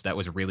push-ups. That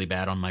was really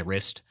bad on my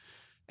wrist.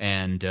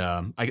 And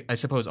I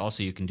suppose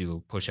also you can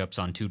do push-ups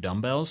on 2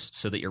 dumbbells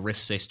so that your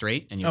wrists stay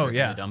straight and you grip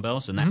the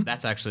dumbbells. And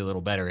that's actually a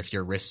little better if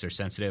your wrists are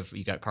sensitive.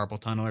 You got carpal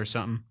tunnel or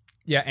something.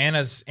 Yeah,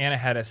 Anna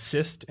had a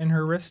cyst in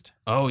her wrist.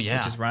 Oh, yeah.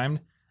 Which is rhymed.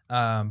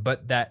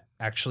 But that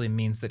actually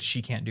means that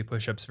she can't do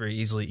push-ups very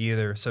easily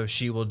either. So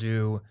she will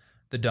do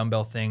the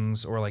dumbbell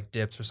things or like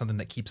dips or something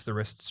that keeps the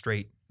wrist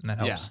straight, and that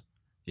helps.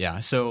 Yeah.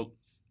 So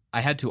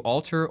I had to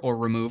alter or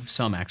remove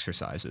some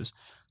exercises.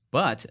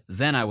 But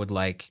then I would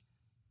like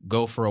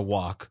go for a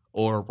walk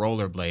or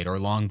rollerblade or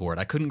longboard.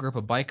 I couldn't grip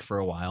a bike for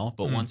a while,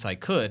 but once I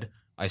could,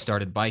 I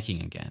started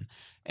biking again.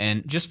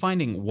 And just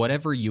finding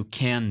whatever you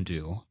can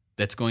do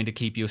that's going to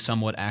keep you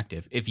somewhat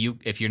active. If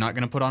you're not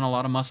going to put on a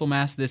lot of muscle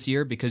mass this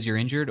year because you're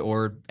injured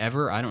or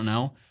ever, I don't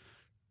know,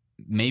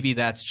 maybe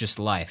that's just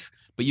life.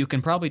 But you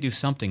can probably do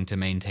something to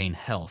maintain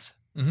health.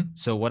 Mm-hmm.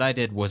 So what I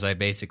did was I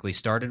basically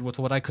started with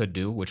what I could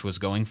do, which was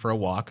going for a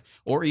walk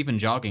or even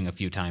jogging a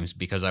few times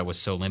because I was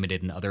so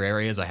limited in other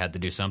areas. I had to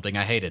do something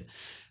I hated.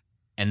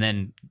 And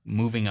then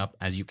moving up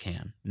as you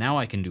can. Now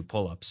I can do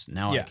pull-ups.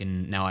 Now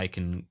I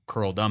can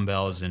curl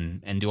dumbbells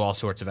and do all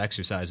sorts of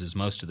exercises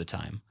most of the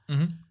time.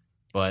 Mm-hmm.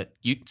 But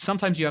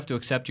sometimes you have to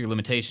accept your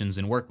limitations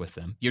and work with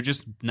them. You're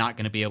just not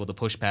going to be able to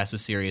push past a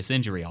serious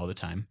injury all the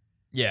time.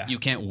 Yeah. You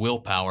can't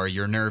willpower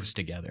your nerves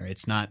together.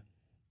 It's not.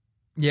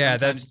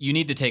 Yeah, you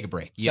need to take a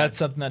break. That's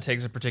something that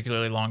takes a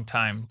particularly long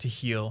time to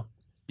heal.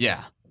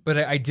 Yeah. But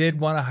I did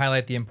want to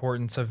highlight the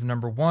importance of,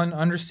 number one,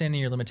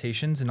 understanding your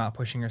limitations and not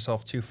pushing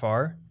yourself too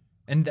far.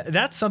 And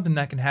that's something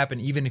that can happen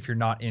even if you're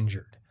not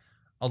injured.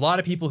 A lot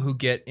of people who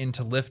get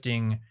into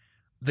lifting,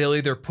 they'll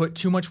either put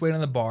too much weight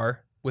on the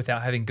bar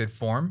without having good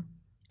form,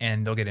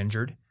 and they'll get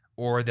injured,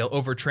 or they'll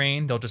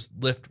overtrain. They'll just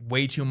lift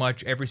way too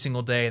much every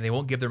single day, and they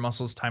won't give their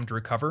muscles time to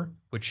recover,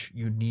 which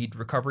you need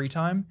recovery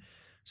time.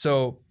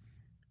 So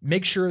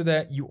make sure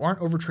that you aren't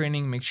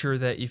overtraining. Make sure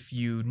that if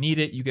you need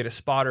it, you get a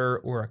spotter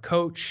or a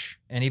coach.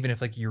 And even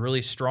if like you're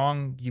really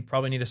strong, you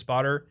probably need a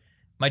spotter.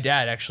 My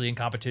dad actually in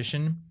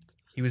competition,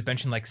 he was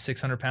benching like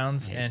 600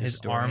 pounds and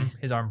his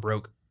arm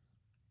broke.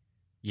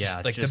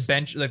 Yeah.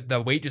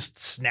 The weight just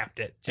snapped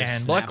it.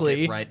 And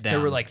luckily there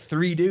were like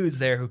 3 dudes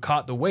there who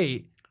caught the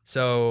weight.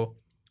 So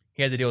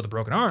he had to deal with a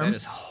broken arm. That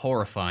is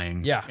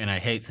horrifying. Yeah. And I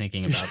hate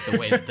thinking about the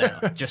way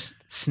that just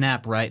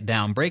snap right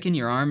down. Breaking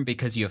your arm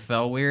because you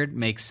fell weird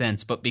makes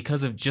sense. But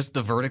because of just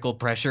the vertical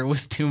pressure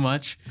was too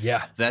much.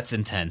 Yeah. That's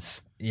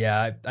intense.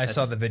 Yeah, I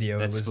saw the video.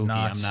 That's spooky.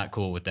 I'm not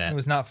cool with that. It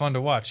was not fun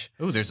to watch.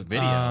 Oh, there's a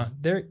video.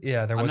 There was a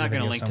video. I'm not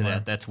going to link somewhere to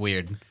that. That's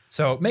weird.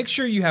 So make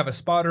sure you have a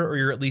spotter, or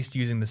you're at least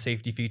using the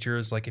safety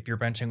features. Like if you're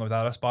benching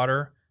without a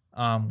spotter,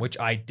 which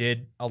I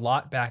did a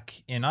lot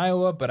back in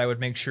Iowa, but I would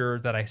make sure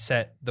that I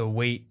set the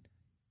weight,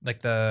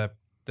 like the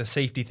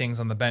safety things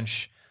on the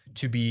bench,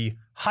 to be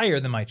higher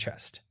than my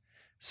chest.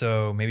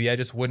 So maybe I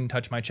just wouldn't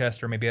touch my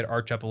chest, or maybe I'd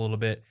arch up a little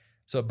bit.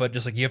 So, but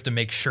just like you have to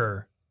make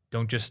sure,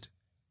 don't just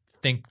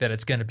think that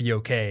it's going to be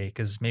okay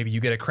because maybe you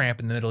get a cramp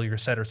in the middle of your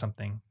set or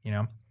something, you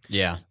know?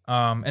 Yeah.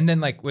 And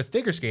then like with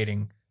figure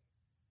skating,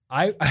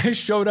 I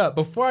showed up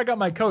before I got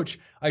my coach.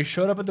 I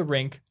showed up at the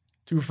rink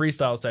to a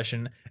freestyle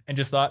session and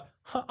just thought,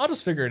 I'll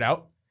just figure it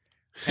out.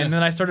 And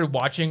then I started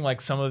watching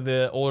like some of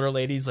the older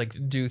ladies like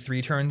do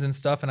 3 turns and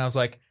stuff. And I was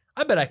like,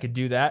 I bet I could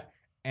do that.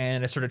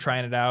 And I started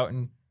trying it out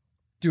and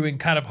doing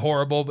kind of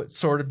horrible, but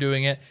sort of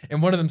doing it.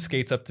 And one of them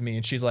skates up to me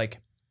and she's like,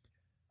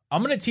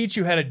 I'm going to teach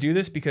you how to do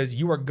this because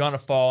you are going to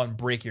fall and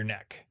break your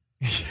neck.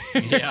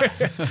 Yeah.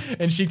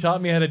 And she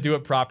taught me how to do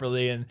it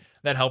properly. And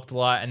that helped a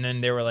lot. And then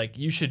they were like,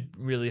 you should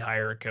really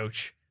hire a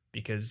coach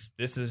because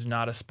this is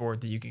not a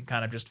sport that you can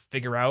kind of just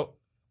figure out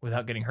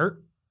without getting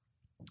hurt.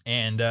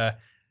 And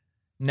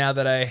now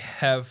that I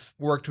have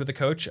worked with a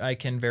coach, I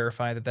can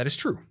verify that that is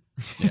true.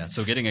 Yeah,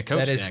 so getting a coach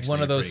that can is actually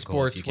one of be those pretty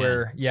cool if sports you can.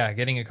 where, yeah,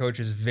 getting a coach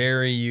is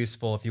very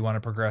useful if you want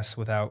to progress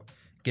without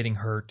getting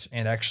hurt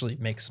and actually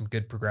make some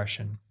good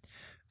progression.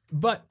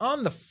 But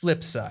on the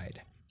flip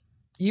side,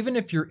 even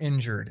if you're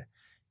injured,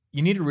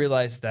 you need to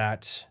realize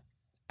that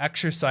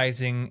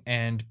exercising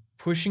and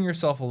pushing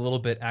yourself a little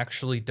bit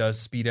actually does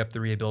speed up the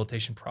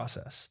rehabilitation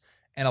process.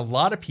 And a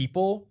lot of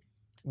people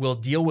will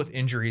deal with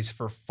injuries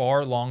for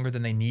far longer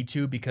than they need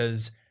to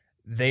because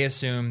they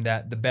assume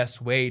that the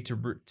best way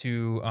to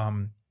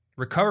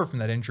recover from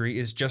that injury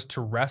is just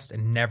to rest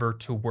and never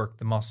to work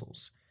the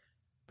muscles.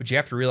 But you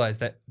have to realize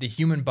that the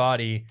human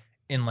body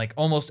in like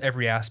almost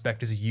every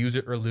aspect is a use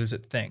it or lose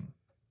it thing.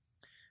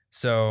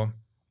 So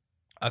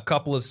a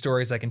couple of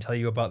stories I can tell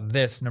you about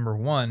this. Number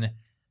one,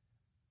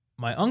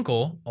 my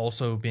uncle,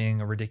 also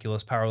being a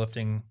ridiculous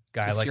powerlifting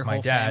guy Just like your my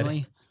whole dad,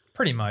 family?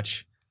 pretty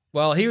much.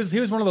 Well, he was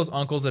one of those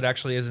uncles that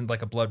actually isn't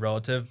like a blood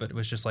relative, but it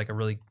was just like a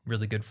really,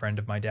 really good friend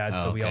of my dad. Oh,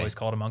 So we okay. always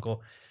called him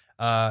uncle.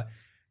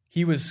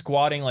 He was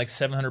squatting like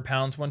 700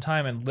 pounds one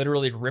time and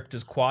literally ripped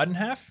his quad in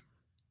half.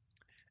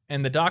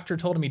 And the doctor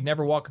told him he'd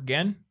never walk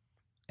again.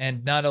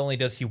 And not only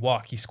does he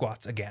walk, he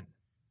squats again.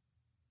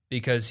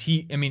 Because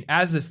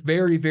as a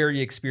very, very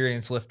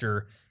experienced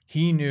lifter,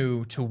 he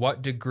knew to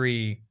what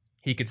degree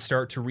he could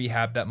start to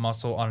rehab that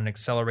muscle on an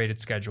accelerated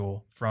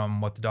schedule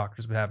from what the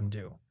doctors would have him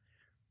do.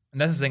 And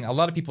that's the thing. A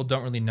lot of people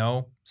don't really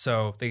know,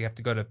 so they have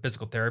to go to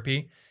physical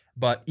therapy.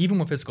 But even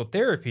with physical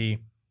therapy,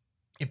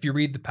 if you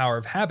read The Power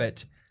of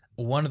Habit,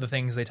 one of the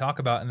things they talk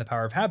about in The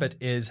Power of Habit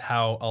is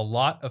how a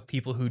lot of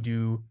people who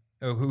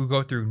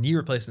go through knee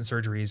replacement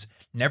surgeries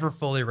never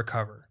fully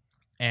recover.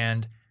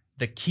 And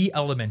the key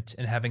element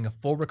in having a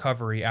full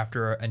recovery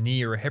after a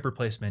knee or a hip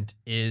replacement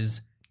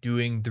is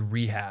doing the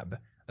rehab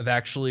of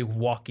actually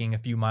walking a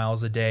few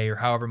miles a day or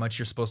however much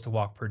you're supposed to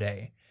walk per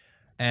day.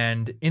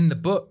 And in the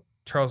book,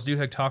 Charles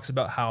Duhigg talks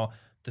about how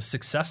the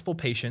successful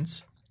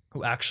patients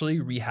who actually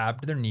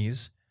rehabbed their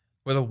knees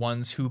were the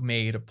ones who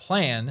made a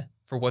plan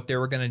for what they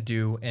were going to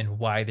do and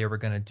why they were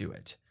going to do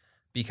it.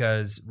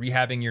 Because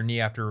rehabbing your knee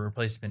after a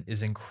replacement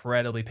is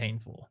incredibly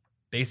painful.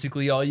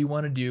 Basically, all you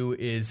want to do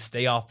is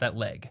stay off that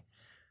leg.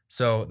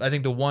 So I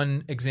think the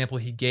one example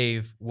he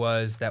gave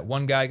was that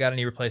one guy got a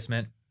knee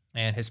replacement,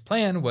 and his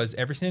plan was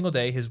every single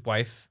day his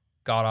wife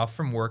got off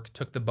from work,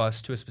 took the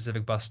bus to a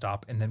specific bus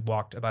stop, and then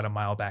walked about a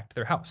mile back to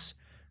their house.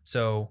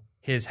 So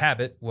his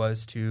habit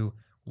was to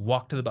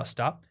walk to the bus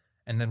stop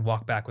and then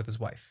walk back with his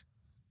wife.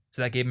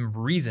 So that gave him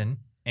reason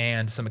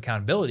and some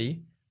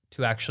accountability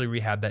to actually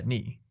rehab that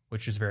knee,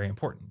 which is very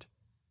important.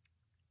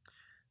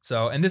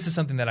 So, and this is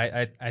something that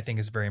I think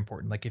is very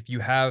important. Like if you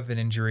have an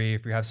injury,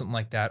 if you have something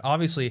like that,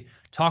 obviously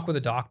talk with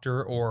a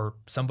doctor or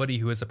somebody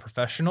who is a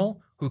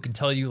professional who can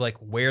tell you like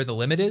where the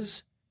limit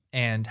is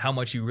and how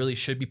much you really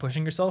should be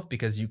pushing yourself,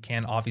 because you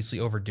can obviously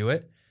overdo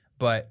it,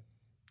 but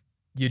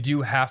you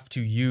do have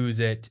to use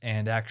it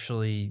and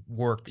actually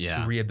work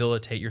to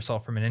rehabilitate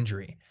yourself from an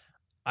injury.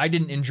 I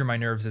didn't injure my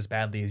nerves as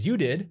badly as you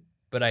did,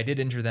 but I did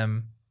injure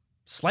them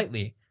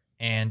slightly.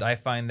 And I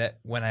find that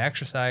when I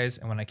exercise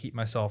and when I keep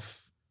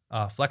myself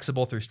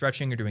flexible through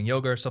stretching or doing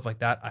yoga or stuff like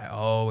that, I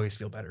always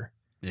feel better.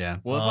 Yeah.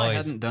 Well, if I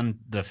hadn't done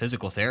the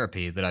physical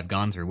therapy that I've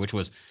gone through, which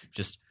was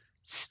just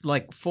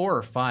like 4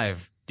 or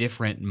 5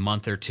 different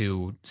month or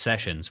 2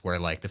 sessions where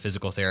like the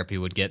physical therapy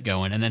would get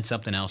going and then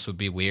something else would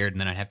be weird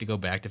and then I'd have to go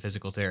back to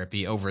physical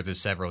therapy over the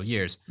several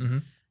years. Mm-hmm.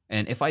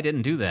 And if I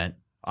didn't do that,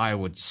 I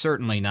would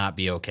certainly not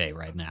be okay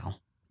right now.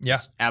 Yeah.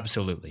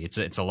 Absolutely. It's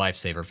a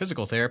lifesaver.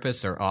 Physical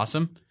therapists are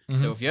awesome. Mm-hmm.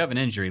 So if you have an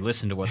injury,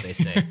 listen to what they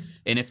say.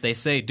 And if they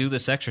say, do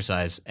this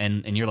exercise,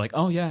 and you're like,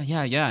 oh, yeah,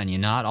 and you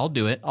nod, I'll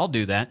do it, I'll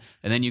do that.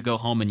 And then you go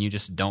home and you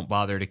just don't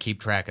bother to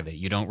keep track of it.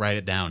 You don't write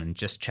it down and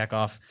just check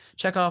off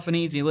an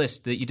easy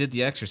list that you did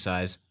the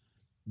exercise.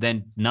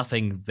 Then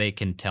nothing they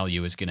can tell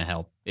you is going to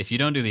help. If you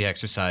don't do the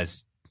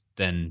exercise,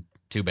 then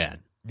too bad.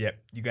 Yep,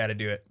 you got to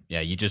do it.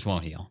 Yeah, you just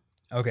won't heal.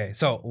 Okay,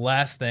 so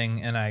last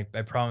thing, and I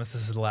promise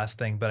this is the last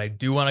thing, but I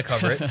do want to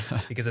cover it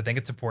because I think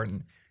it's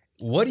important.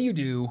 What do you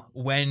do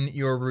when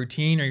your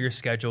routine or your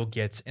schedule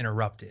gets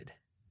interrupted?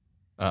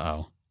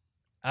 Uh-oh.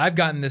 I've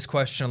gotten this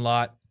question a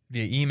lot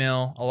via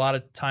email. A lot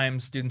of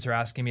times students are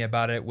asking me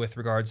about it with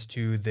regards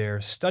to their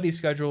study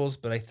schedules,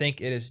 but I think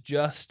it is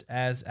just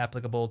as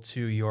applicable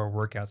to your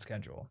workout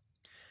schedule.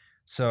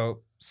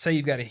 So say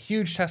you've got a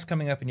huge test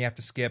coming up and you have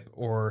to skip,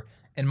 or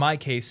in my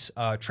case,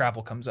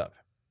 travel comes up.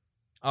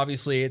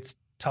 Obviously, it's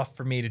tough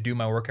for me to do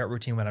my workout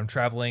routine when I'm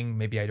traveling.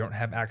 Maybe I don't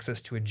have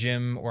access to a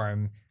gym, or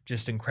I'm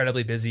just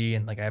incredibly busy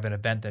and like I have an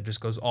event that just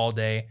goes all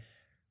day.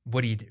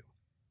 What do you do?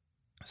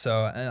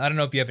 So I don't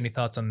know if you have any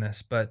thoughts on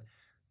this, but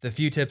the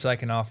few tips I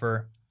can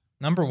offer.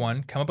 Number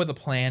one, come up with a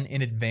plan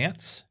in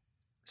advance.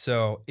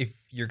 So if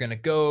you're going to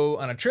go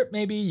on a trip,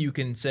 maybe you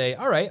can say,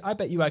 all right, I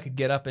bet you I could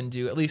get up and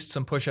do at least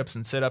some push-ups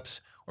and sit-ups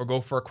or go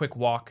for a quick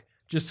walk,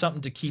 just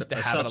something to keep the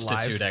habit alive. A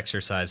substitute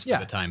exercise for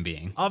the time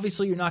being.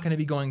 Obviously, you're not going to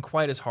be going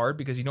quite as hard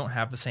because you don't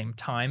have the same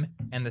time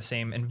and the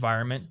same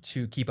environment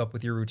to keep up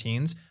with your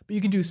routines, but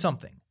you can do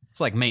something. It's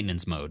like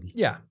maintenance mode.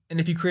 Yeah. And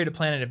if you create a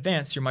plan in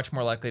advance, you're much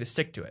more likely to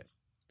stick to it.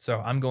 So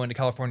I'm going to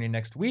California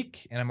next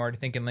week, and I'm already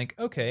thinking like,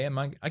 okay,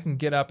 I can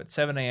get up at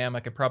 7 a.m.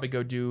 I could probably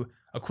go do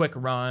a quick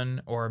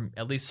run or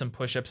at least some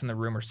push-ups in the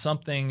room or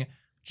something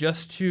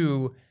just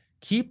to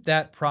keep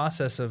that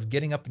process of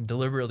getting up and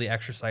deliberately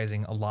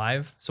exercising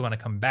alive. So when I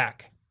come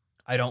back,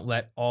 I don't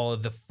let all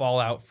of the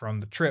fallout from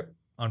the trip,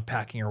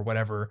 unpacking or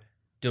whatever,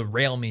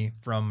 derail me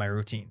from my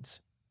routines.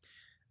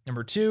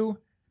 Number two,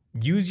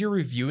 use your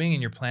reviewing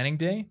and your planning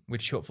day,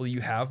 which hopefully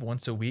you have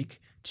once a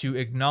week, to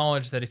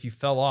acknowledge that if you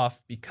fell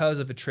off because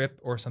of a trip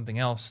or something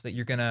else, that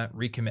you're going to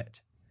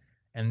recommit.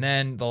 And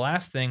then the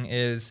last thing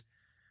is,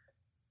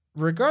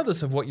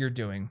 regardless of what you're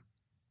doing,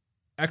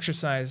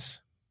 exercise,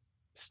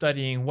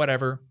 studying,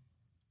 whatever,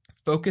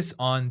 focus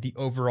on the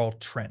overall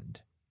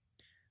trend.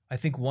 I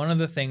think one of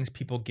the things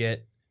people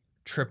get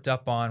tripped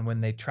up on when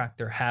they track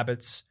their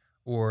habits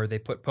or they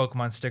put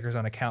Pokemon stickers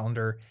on a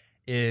calendar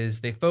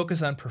is they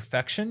focus on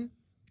perfection.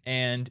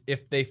 And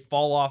if they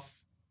fall off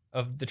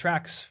of the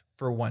tracks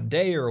for one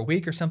day or a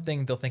week or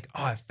something, they'll think,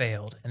 oh, I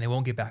failed, and they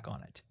won't get back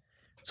on it.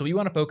 So what you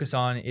want to focus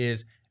on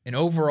is an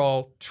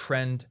overall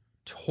trend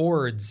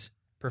towards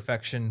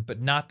perfection,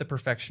 but not the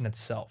perfection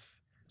itself.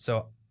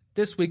 So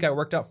this week I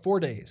worked out 4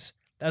 days.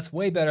 That's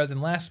way better than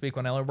last week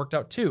when I only worked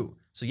out 2.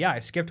 So yeah, I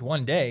skipped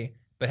 1 day,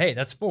 but hey,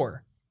 that's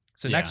 4.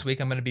 So next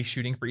week I'm going to be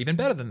shooting for even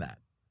better than that.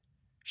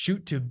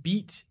 Shoot to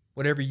beat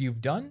whatever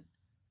you've done,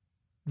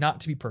 not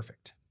to be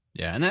perfect.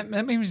 Yeah, and that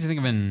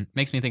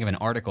makes me think of an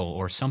article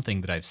or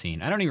something that I've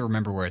seen. I don't even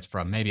remember where it's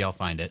from. Maybe I'll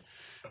find it.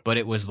 But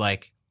it was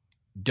like,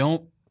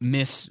 don't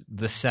miss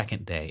the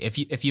second day.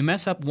 If you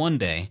mess up 1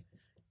 day,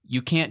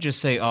 you can't just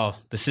say, oh,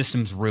 the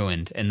system's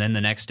ruined, and then the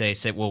next day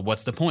say, well,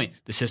 what's the point?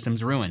 The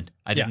system's ruined.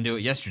 I didn't do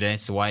it yesterday,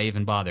 so why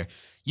even bother?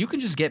 You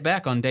can just get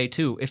back on day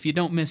 2. If you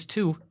don't miss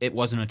 2, it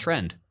wasn't a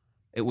trend.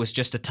 It was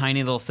just a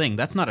tiny little thing.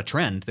 That's not a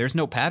trend. There's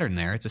no pattern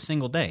there. It's a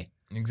single day.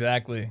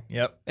 Exactly.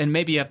 Yep. And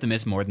maybe you have to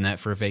miss more than that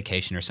for a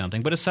vacation or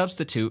something, but a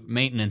substitute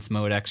maintenance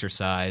mode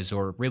exercise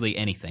or really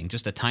anything,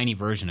 just a tiny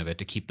version of it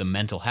to keep the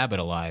mental habit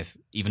alive,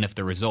 even if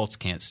the results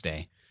can't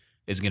stay,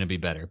 is going to be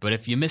better. But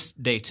if you miss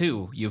day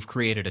 2, you've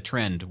created a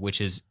trend, which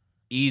is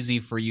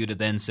easy for you to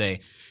then say,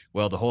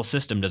 well, the whole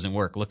system doesn't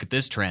work. Look at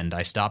this trend.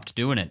 I stopped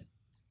doing it.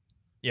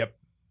 Yep.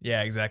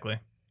 Yeah, exactly.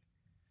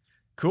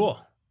 Cool.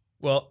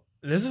 Well,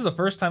 this is the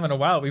first time in a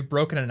while we've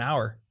broken an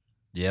hour.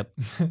 Yep.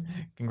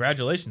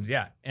 Congratulations.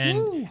 Yeah.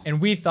 And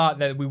we thought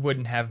that we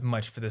wouldn't have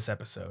much for this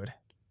episode.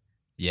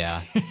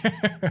 Yeah.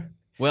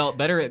 Well,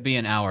 better it be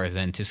an hour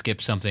than to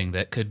skip something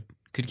that could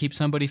keep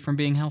somebody from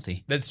being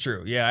healthy. That's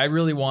true. Yeah. I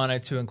really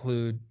wanted to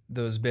include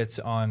those bits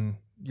on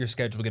your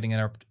schedule getting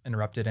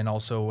interrupted and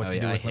also what to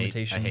do with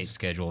limitations. I hate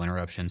schedule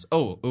interruptions.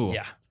 Oh, ooh.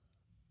 Yeah.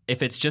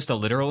 If it's just a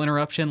literal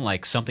interruption,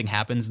 like something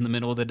happens in the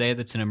middle of the day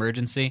that's an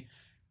emergency,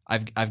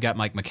 I've got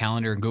my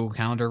calendar and Google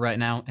Calendar right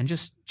now, and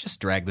just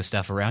drag the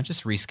stuff around.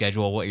 Just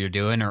reschedule what you're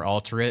doing or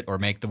alter it or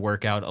make the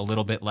workout a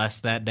little bit less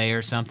that day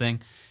or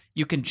something.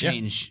 You can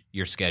change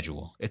your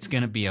schedule. It's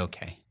going to be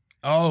okay.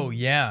 Oh,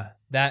 yeah.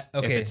 Okay.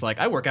 If it's like,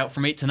 I work out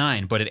from 8 to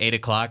 9, but at 8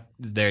 o'clock,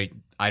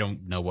 I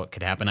don't know what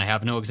could happen. I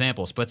have no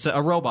examples. But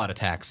a robot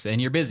attacks, and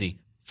you're busy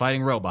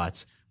fighting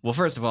robots. Well,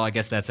 first of all, I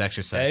guess that's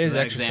exercise.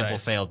 That example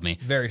failed me.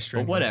 Very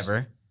strenuous. But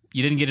whatever.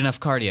 You didn't get enough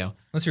cardio.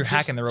 Unless you're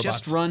hacking the robots.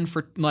 Just run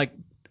for, like,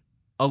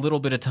 a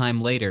little bit of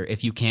time later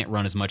if you can't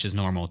run as much as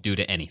normal due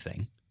to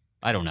anything.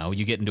 I don't know.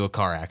 You get into a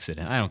car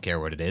accident. I don't care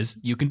what it is.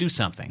 You can do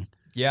something.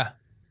 Yeah.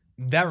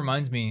 That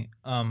reminds me,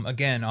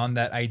 again, on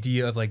that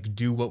idea of like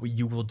do what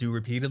you will do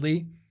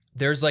repeatedly.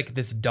 There's like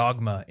this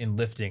dogma in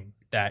lifting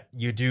that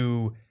you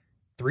do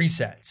 3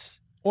 sets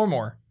or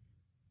more.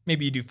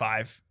 Maybe you do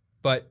 5.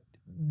 But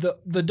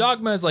the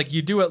dogma is like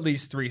you do at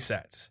least 3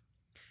 sets.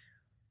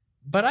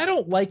 But I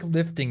don't like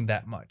lifting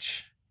that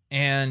much.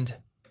 And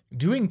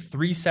doing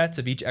 3 sets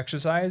of each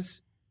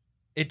exercise,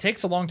 it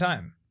takes a long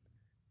time.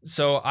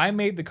 So I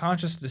made the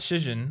conscious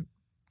decision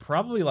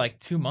probably like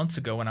 2 months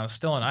ago when I was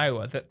still in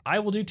Iowa that I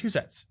will do 2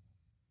 sets.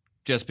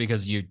 Just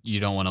because you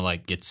don't want to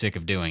like get sick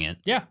of doing it.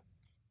 Yeah.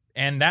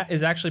 And that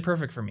is actually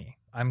perfect for me.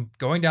 I'm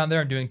going down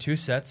there and doing 2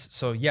 sets.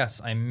 So yes,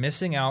 I'm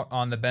missing out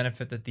on the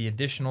benefit that the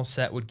additional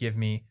set would give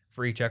me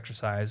for each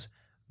exercise.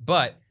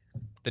 But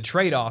the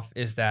trade-off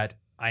is that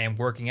I am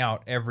working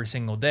out every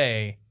single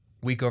day,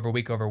 week over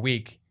week over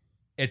week.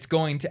 It's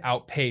going to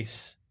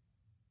outpace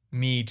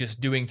me just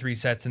doing 3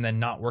 sets and then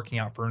not working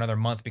out for another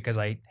month because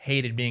I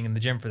hated being in the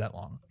gym for that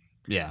long.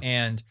 Yeah.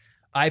 And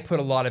I put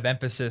a lot of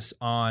emphasis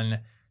on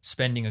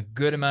spending a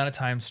good amount of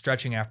time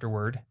stretching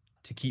afterward.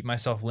 to keep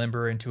myself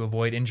limber and to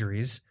avoid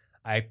injuries.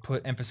 I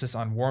put emphasis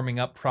on warming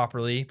up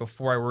properly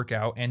before I work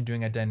out and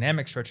doing a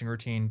dynamic stretching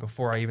routine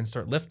before I even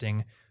start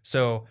lifting.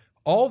 So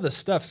all the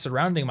stuff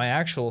surrounding my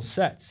actual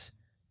sets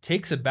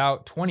takes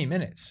about 20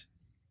 minutes.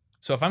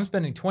 So if I'm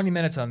spending 20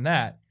 minutes on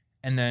that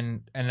and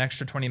then an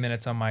extra 20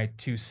 minutes on my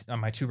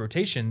two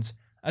rotations,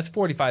 that's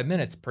 45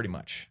 minutes pretty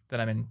much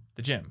that I'm in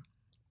the gym.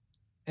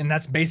 And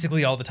that's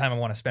basically all the time I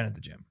want to spend at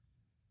the gym.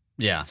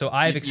 Yeah. So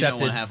I've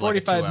accepted you don't have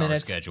 45 like a 2-hour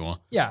minutes schedule.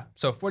 Yeah.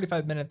 So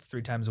 45 minutes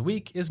 3 times a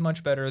week is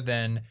much better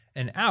than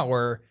an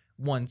hour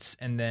once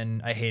and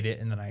then I hate it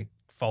and then I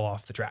fall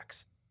off the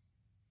tracks.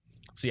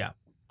 So yeah,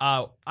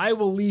 I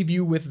will leave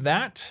you with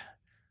that.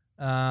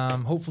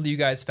 Hopefully you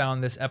guys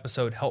found this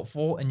episode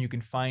helpful, and you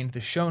can find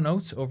the show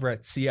notes over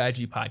at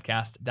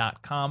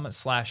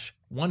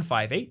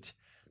cigpodcast.com/158.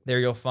 There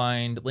you'll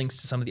find links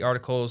to some of the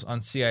articles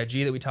on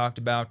CIG that we talked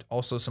about,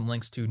 also some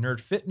links to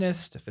Nerd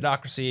Fitness, to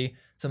Fitocracy,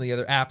 some of the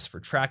other apps for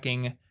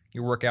tracking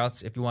your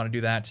workouts if you want to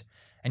do that.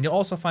 And you'll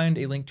also find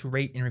a link to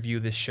rate and review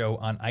this show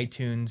on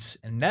iTunes.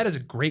 And that is a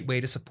great way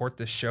to support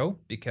this show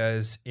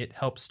because it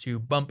helps to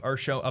bump our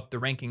show up the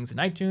rankings in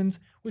iTunes,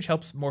 which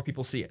helps more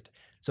people see it.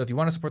 So if you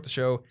want to support the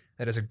show,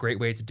 that is a great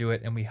way to do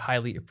it. And we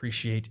highly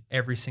appreciate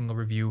every single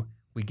review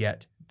we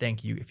get.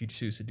 Thank you if you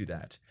choose to do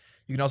that.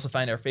 You can also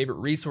find our favorite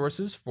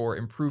resources for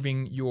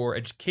improving your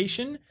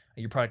education,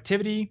 your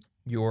productivity,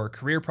 your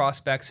career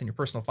prospects, and your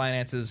personal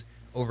finances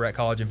over at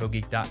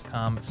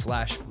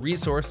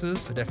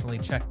collegeinfogeek.com/resources. So definitely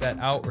check that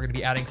out. We're going to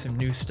be adding some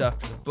new stuff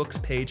to the books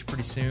page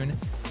pretty soon.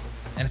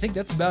 And I think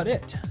that's about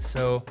it.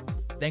 So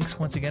thanks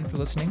once again for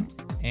listening,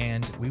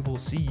 and we will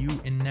see you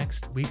in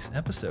next week's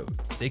episode.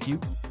 Stay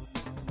cute.